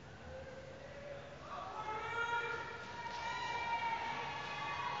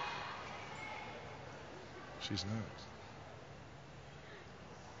 She's next.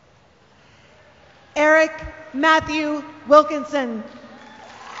 Eric Matthew Wilkinson.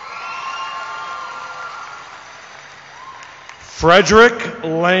 Frederick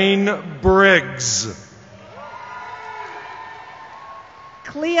Lane Briggs.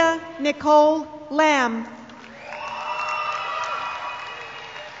 Clea Nicole Lamb.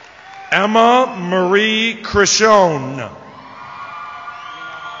 Emma Marie Crishone.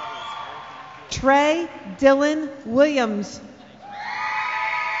 Trey Dylan Williams.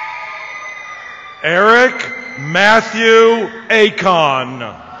 Eric Matthew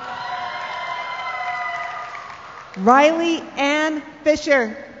Akon. Riley Ann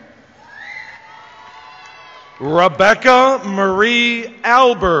Fisher. Rebecca Marie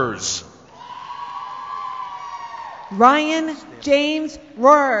Albers. Ryan James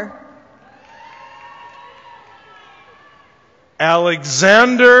Rohrer.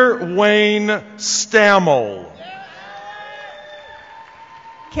 Alexander Wayne Stammel.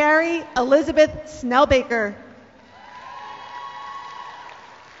 Carrie Elizabeth Snellbaker.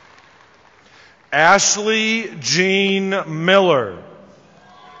 Ashley Jean Miller.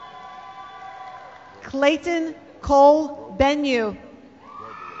 Clayton Cole Benue.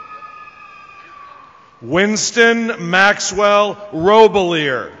 Winston Maxwell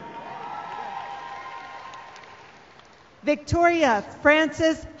Robelier. Victoria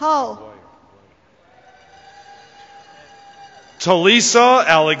Francis Hull. Talisa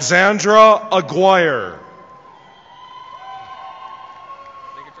Alexandra Aguirre.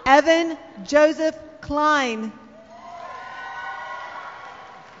 Evan Joseph Klein.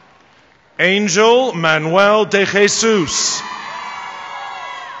 Angel Manuel de Jesus.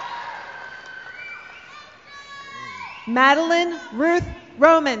 Madeline Ruth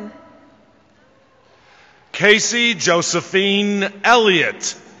Roman. Casey Josephine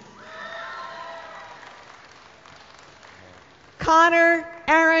Elliott. Connor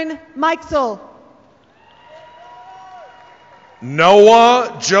Aaron Meixel.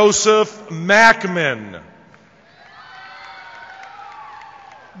 Noah Joseph Mackman.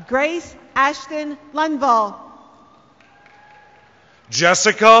 Grace Ashton Lundvall.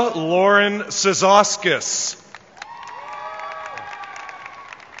 Jessica Lauren Sizoskis.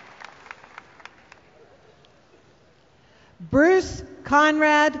 Bruce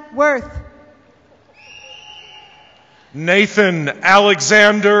Conrad Worth. Nathan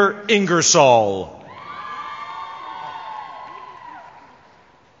Alexander Ingersoll.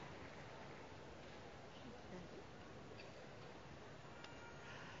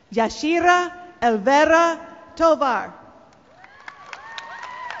 Yashira Elvera Tovar.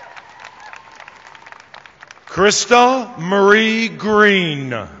 Krista Marie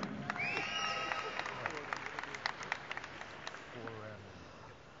Green.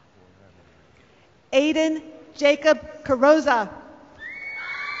 Aiden Jacob Carosa.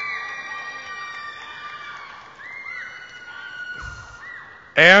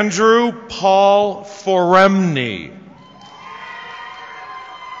 Andrew Paul Foremny.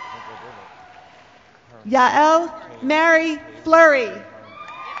 Yael Mary Fleury.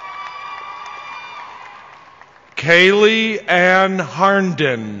 Kaylee Ann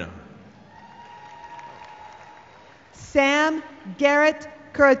Harnden. Sam Garrett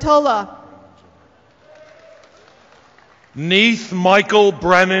Curatola. Neith Michael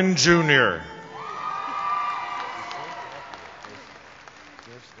Brennan Jr.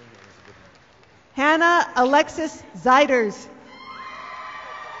 Hannah Alexis Ziders.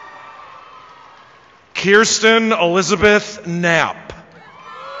 Kirsten Elizabeth Knapp.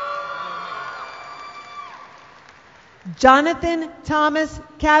 Jonathan Thomas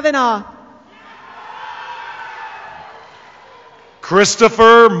Kavanaugh.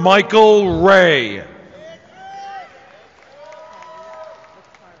 Christopher Michael Ray.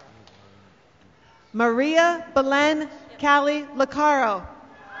 Maria Belen Cali Lacaro.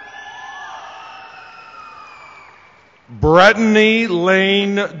 Brittany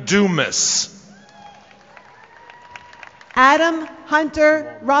Lane Dumas. Adam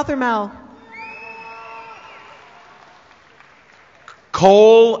Hunter Rothermel.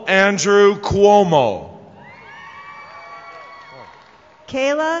 Cole Andrew Cuomo.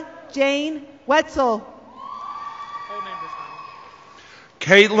 Kayla Jane Wetzel.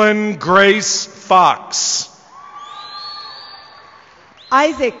 Caitlin Grace Fox.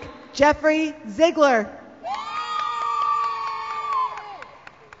 Isaac Jeffrey Ziegler.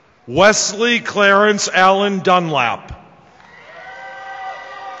 Wesley Clarence Allen Dunlap.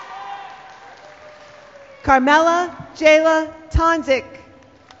 Carmela Jayla Tonzik.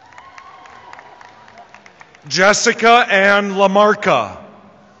 Jessica Ann Lamarca.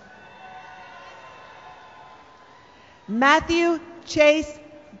 Matthew Chase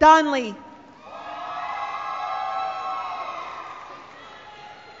Donley.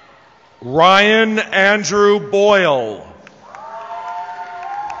 Ryan Andrew Boyle.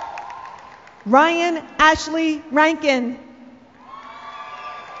 Ryan Ashley Rankin.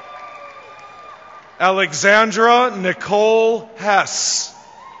 Alexandra Nicole Hess.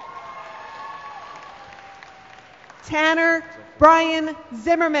 Tanner Brian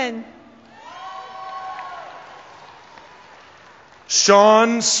Zimmerman.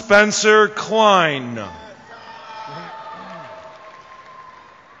 Sean Spencer Klein.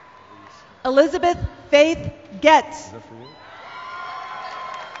 Elizabeth Faith Getz.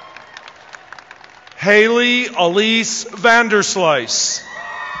 Haley Elise Vanderslice.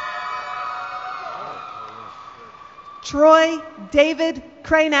 Troy David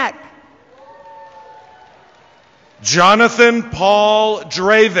Kranak. Jonathan Paul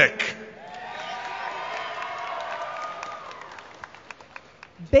Dravik.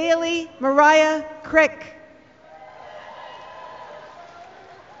 Bailey Mariah Crick.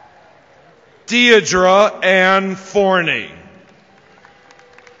 Deidre Ann Forney.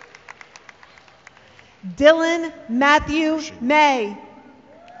 Dylan Matthew May.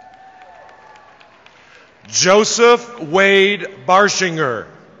 Joseph Wade Barshinger.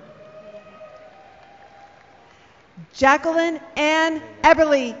 Jacqueline Ann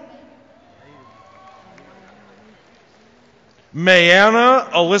Eberly.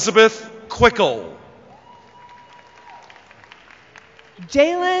 Mayanna Elizabeth Quickle.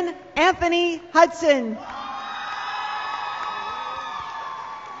 Jalen Anthony Hudson.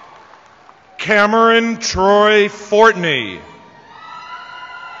 Cameron Troy Fortney.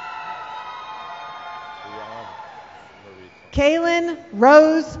 Kaylin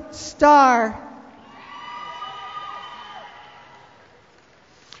Rose Starr.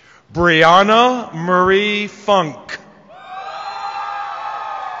 Brianna Marie Funk.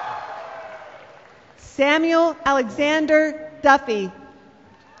 Samuel Alexander Duffy.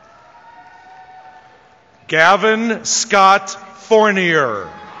 Gavin Scott Fournier.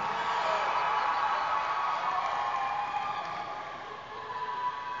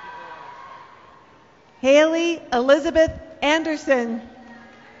 Haley Elizabeth Anderson.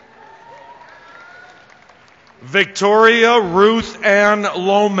 Victoria Ruth Ann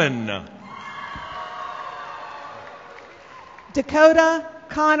Lohman. Dakota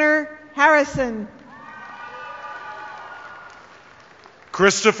Connor Harrison.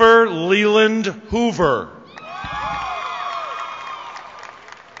 Christopher Leland Hoover.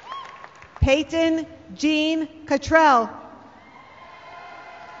 Peyton Jean Cottrell.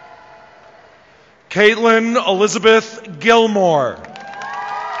 Caitlin Elizabeth Gilmore.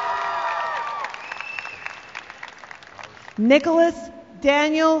 Nicholas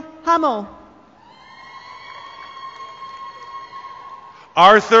Daniel Hummel.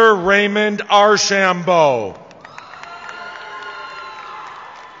 Arthur Raymond Archambault.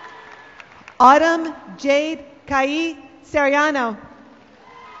 Autumn Jade Kai Seriano.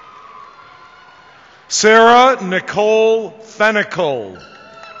 Sarah Nicole Fenical.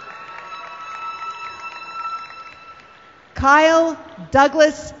 Kyle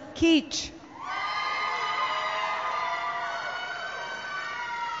Douglas Keach.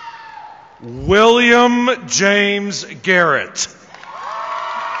 William James Garrett.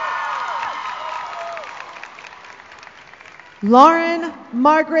 Lauren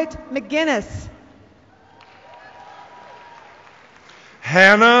Margaret McGinnis.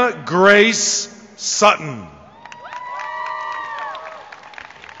 Hannah Grace Sutton.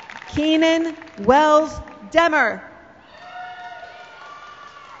 Keenan Wells Demmer.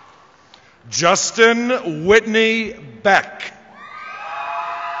 Justin Whitney Beck.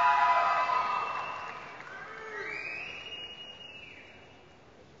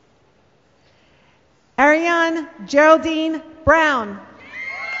 Ariane Geraldine Brown.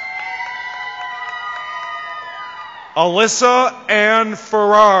 Alyssa Ann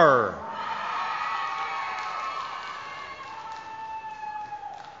Farrar.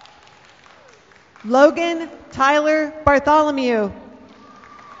 Logan Tyler Bartholomew.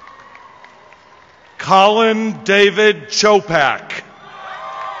 Colin David Chopak.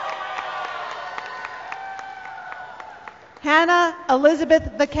 Hannah Elizabeth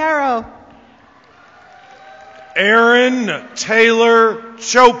Vaccaro. Aaron Taylor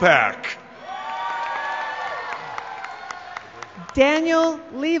Chopak. Daniel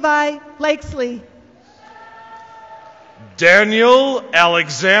Levi Blakesley. Daniel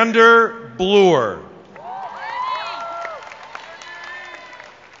Alexander Bloor.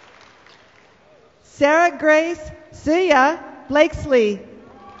 Sarah Grace Suya Blakesley.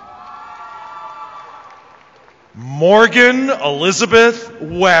 Morgan Elizabeth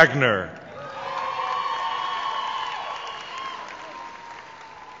Wagner.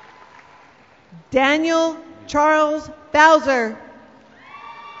 Daniel Charles Bowser.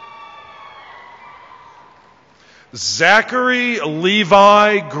 Zachary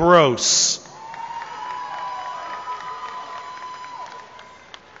Levi Gross.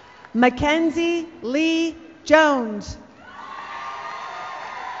 Mackenzie Lee Jones.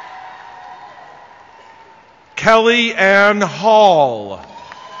 Kelly Ann Hall.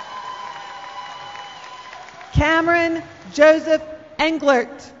 Cameron Joseph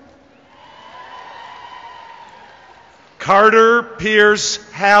Englert. Carter Pierce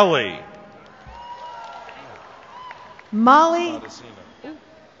Halley. Molly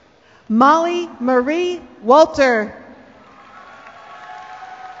Marie Walter.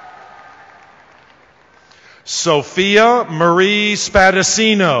 Sophia Marie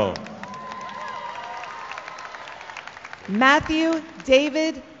Spadacino. Matthew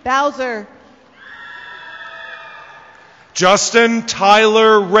David Bowser. Justin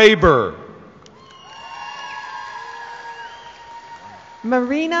Tyler Raber.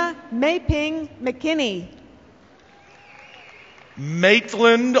 Marina Mayping McKinney.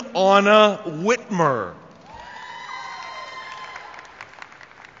 Maitland Anna Whitmer.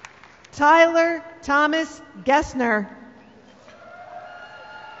 Tyler Thomas Gessner.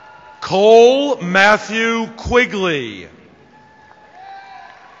 Cole Matthew Quigley.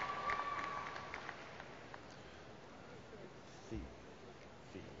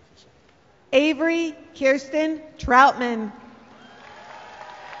 Avery Kirsten Troutman.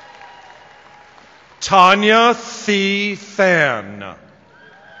 Tanya Thee Fan.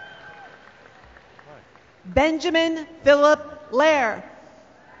 Benjamin Philip Lair.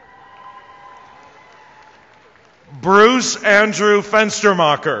 Bruce Andrew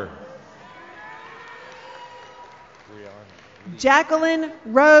Fenstermacher. Jacqueline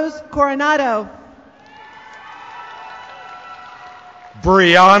Rose Coronado.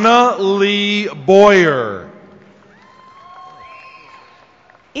 Brianna Lee Boyer.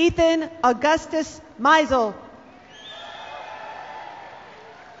 Ethan Augustus Meisel.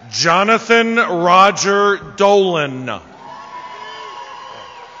 Jonathan Roger Dolan.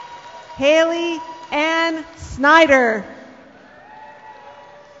 Haley Ann Snyder.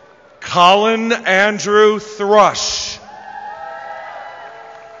 Colin Andrew Thrush.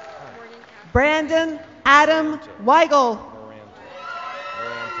 Brandon Adam Weigel.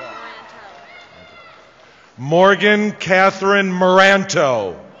 Morgan Catherine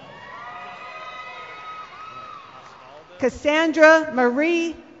Moranto. Cassandra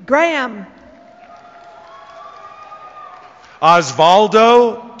Marie Graham.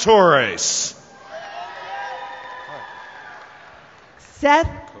 Osvaldo Torres.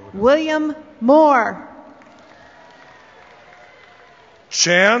 Seth William Moore.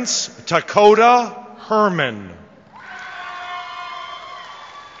 Chance Dakota Herman.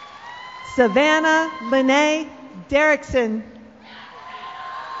 Savannah Lene Derrickson.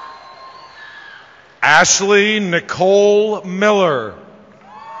 Ashley Nicole Miller.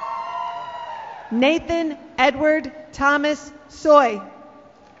 Nathan Edward Thomas Soy.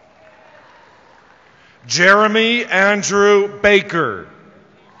 Jeremy Andrew Baker.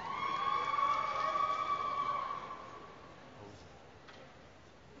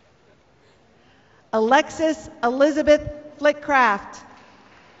 Alexis Elizabeth Flickcraft.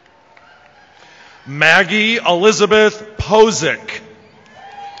 Maggie Elizabeth Posick.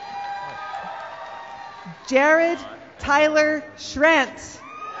 Jared Tyler Schrantz.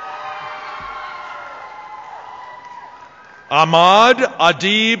 Ahmad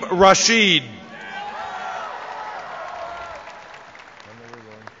Adib Rashid.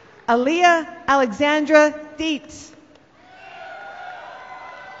 Aaliyah Alexandra Dietz.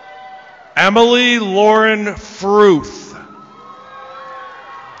 Emily Lauren Fruth.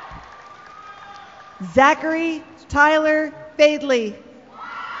 Zachary Tyler Fadley.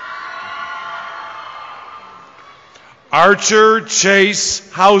 Archer Chase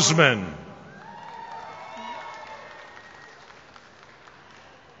Hausman.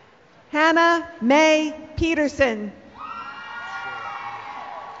 Hannah Mae Peterson.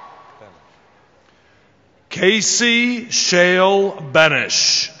 Casey Shale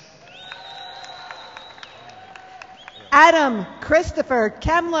Benish. Adam Christopher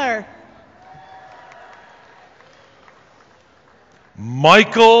Kemler.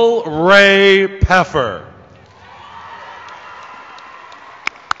 Michael Ray Peffer.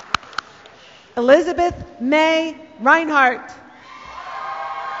 Elizabeth May Reinhardt.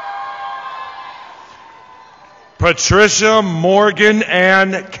 Patricia Morgan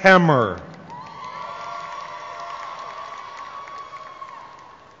Ann Kemmer.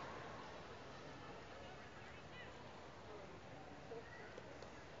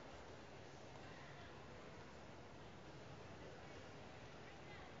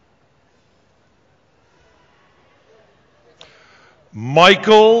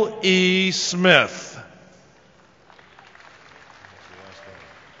 Michael E. Smith.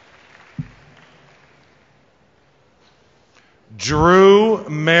 Drew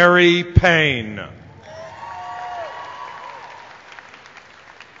Mary Payne.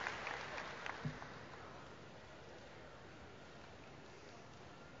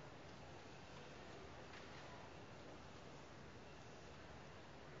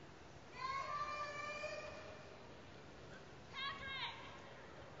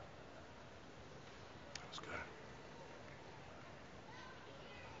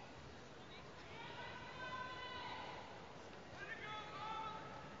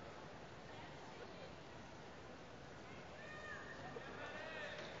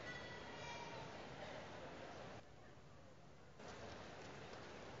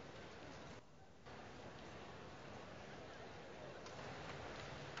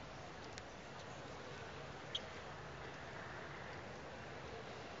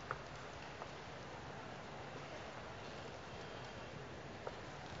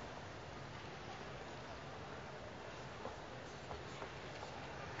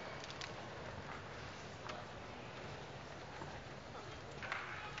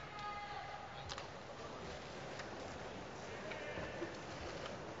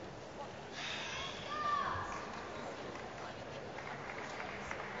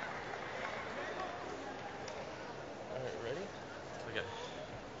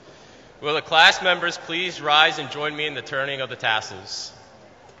 Will the class members please rise and join me in the turning of the tassels?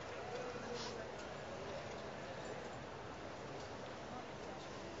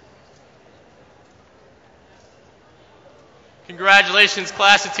 Congratulations,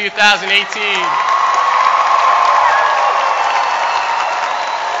 class of 2018.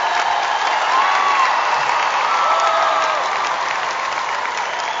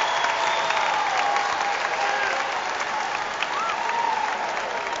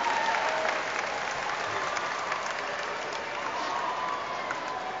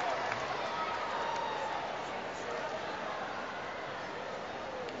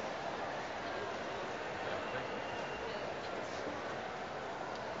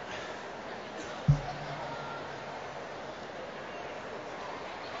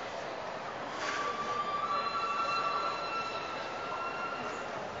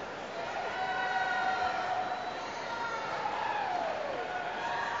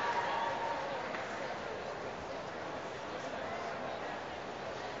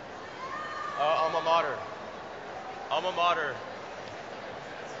 Alma mater. Alma mater.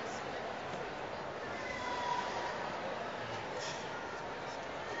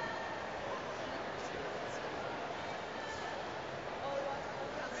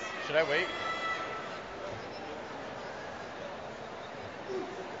 Should I wait?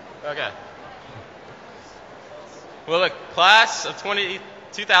 Okay. Will the class of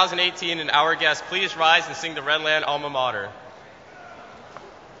 2018 and our guests please rise and sing the Redland Alma Mater?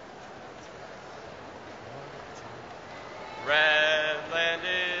 Redland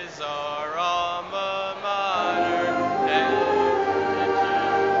is our alma mater.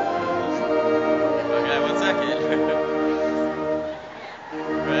 Okay, 1 second.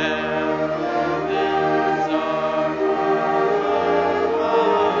 Redland is our alma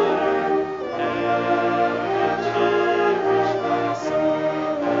mater, cherished by some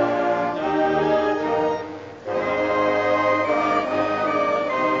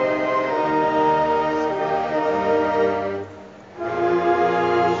and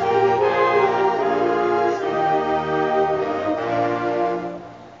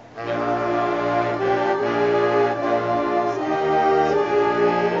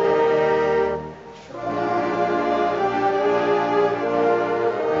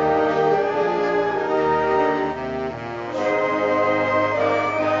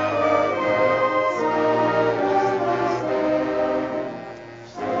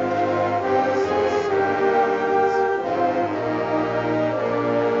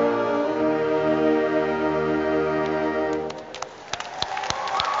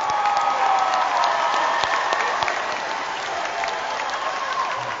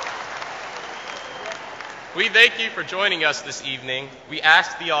thank you for joining us this evening. We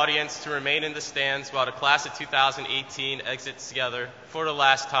ask the audience to remain in the stands while the class of 2018 exits together for the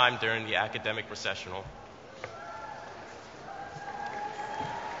last time during the academic recessional.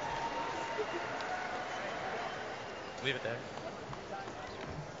 Leave it there.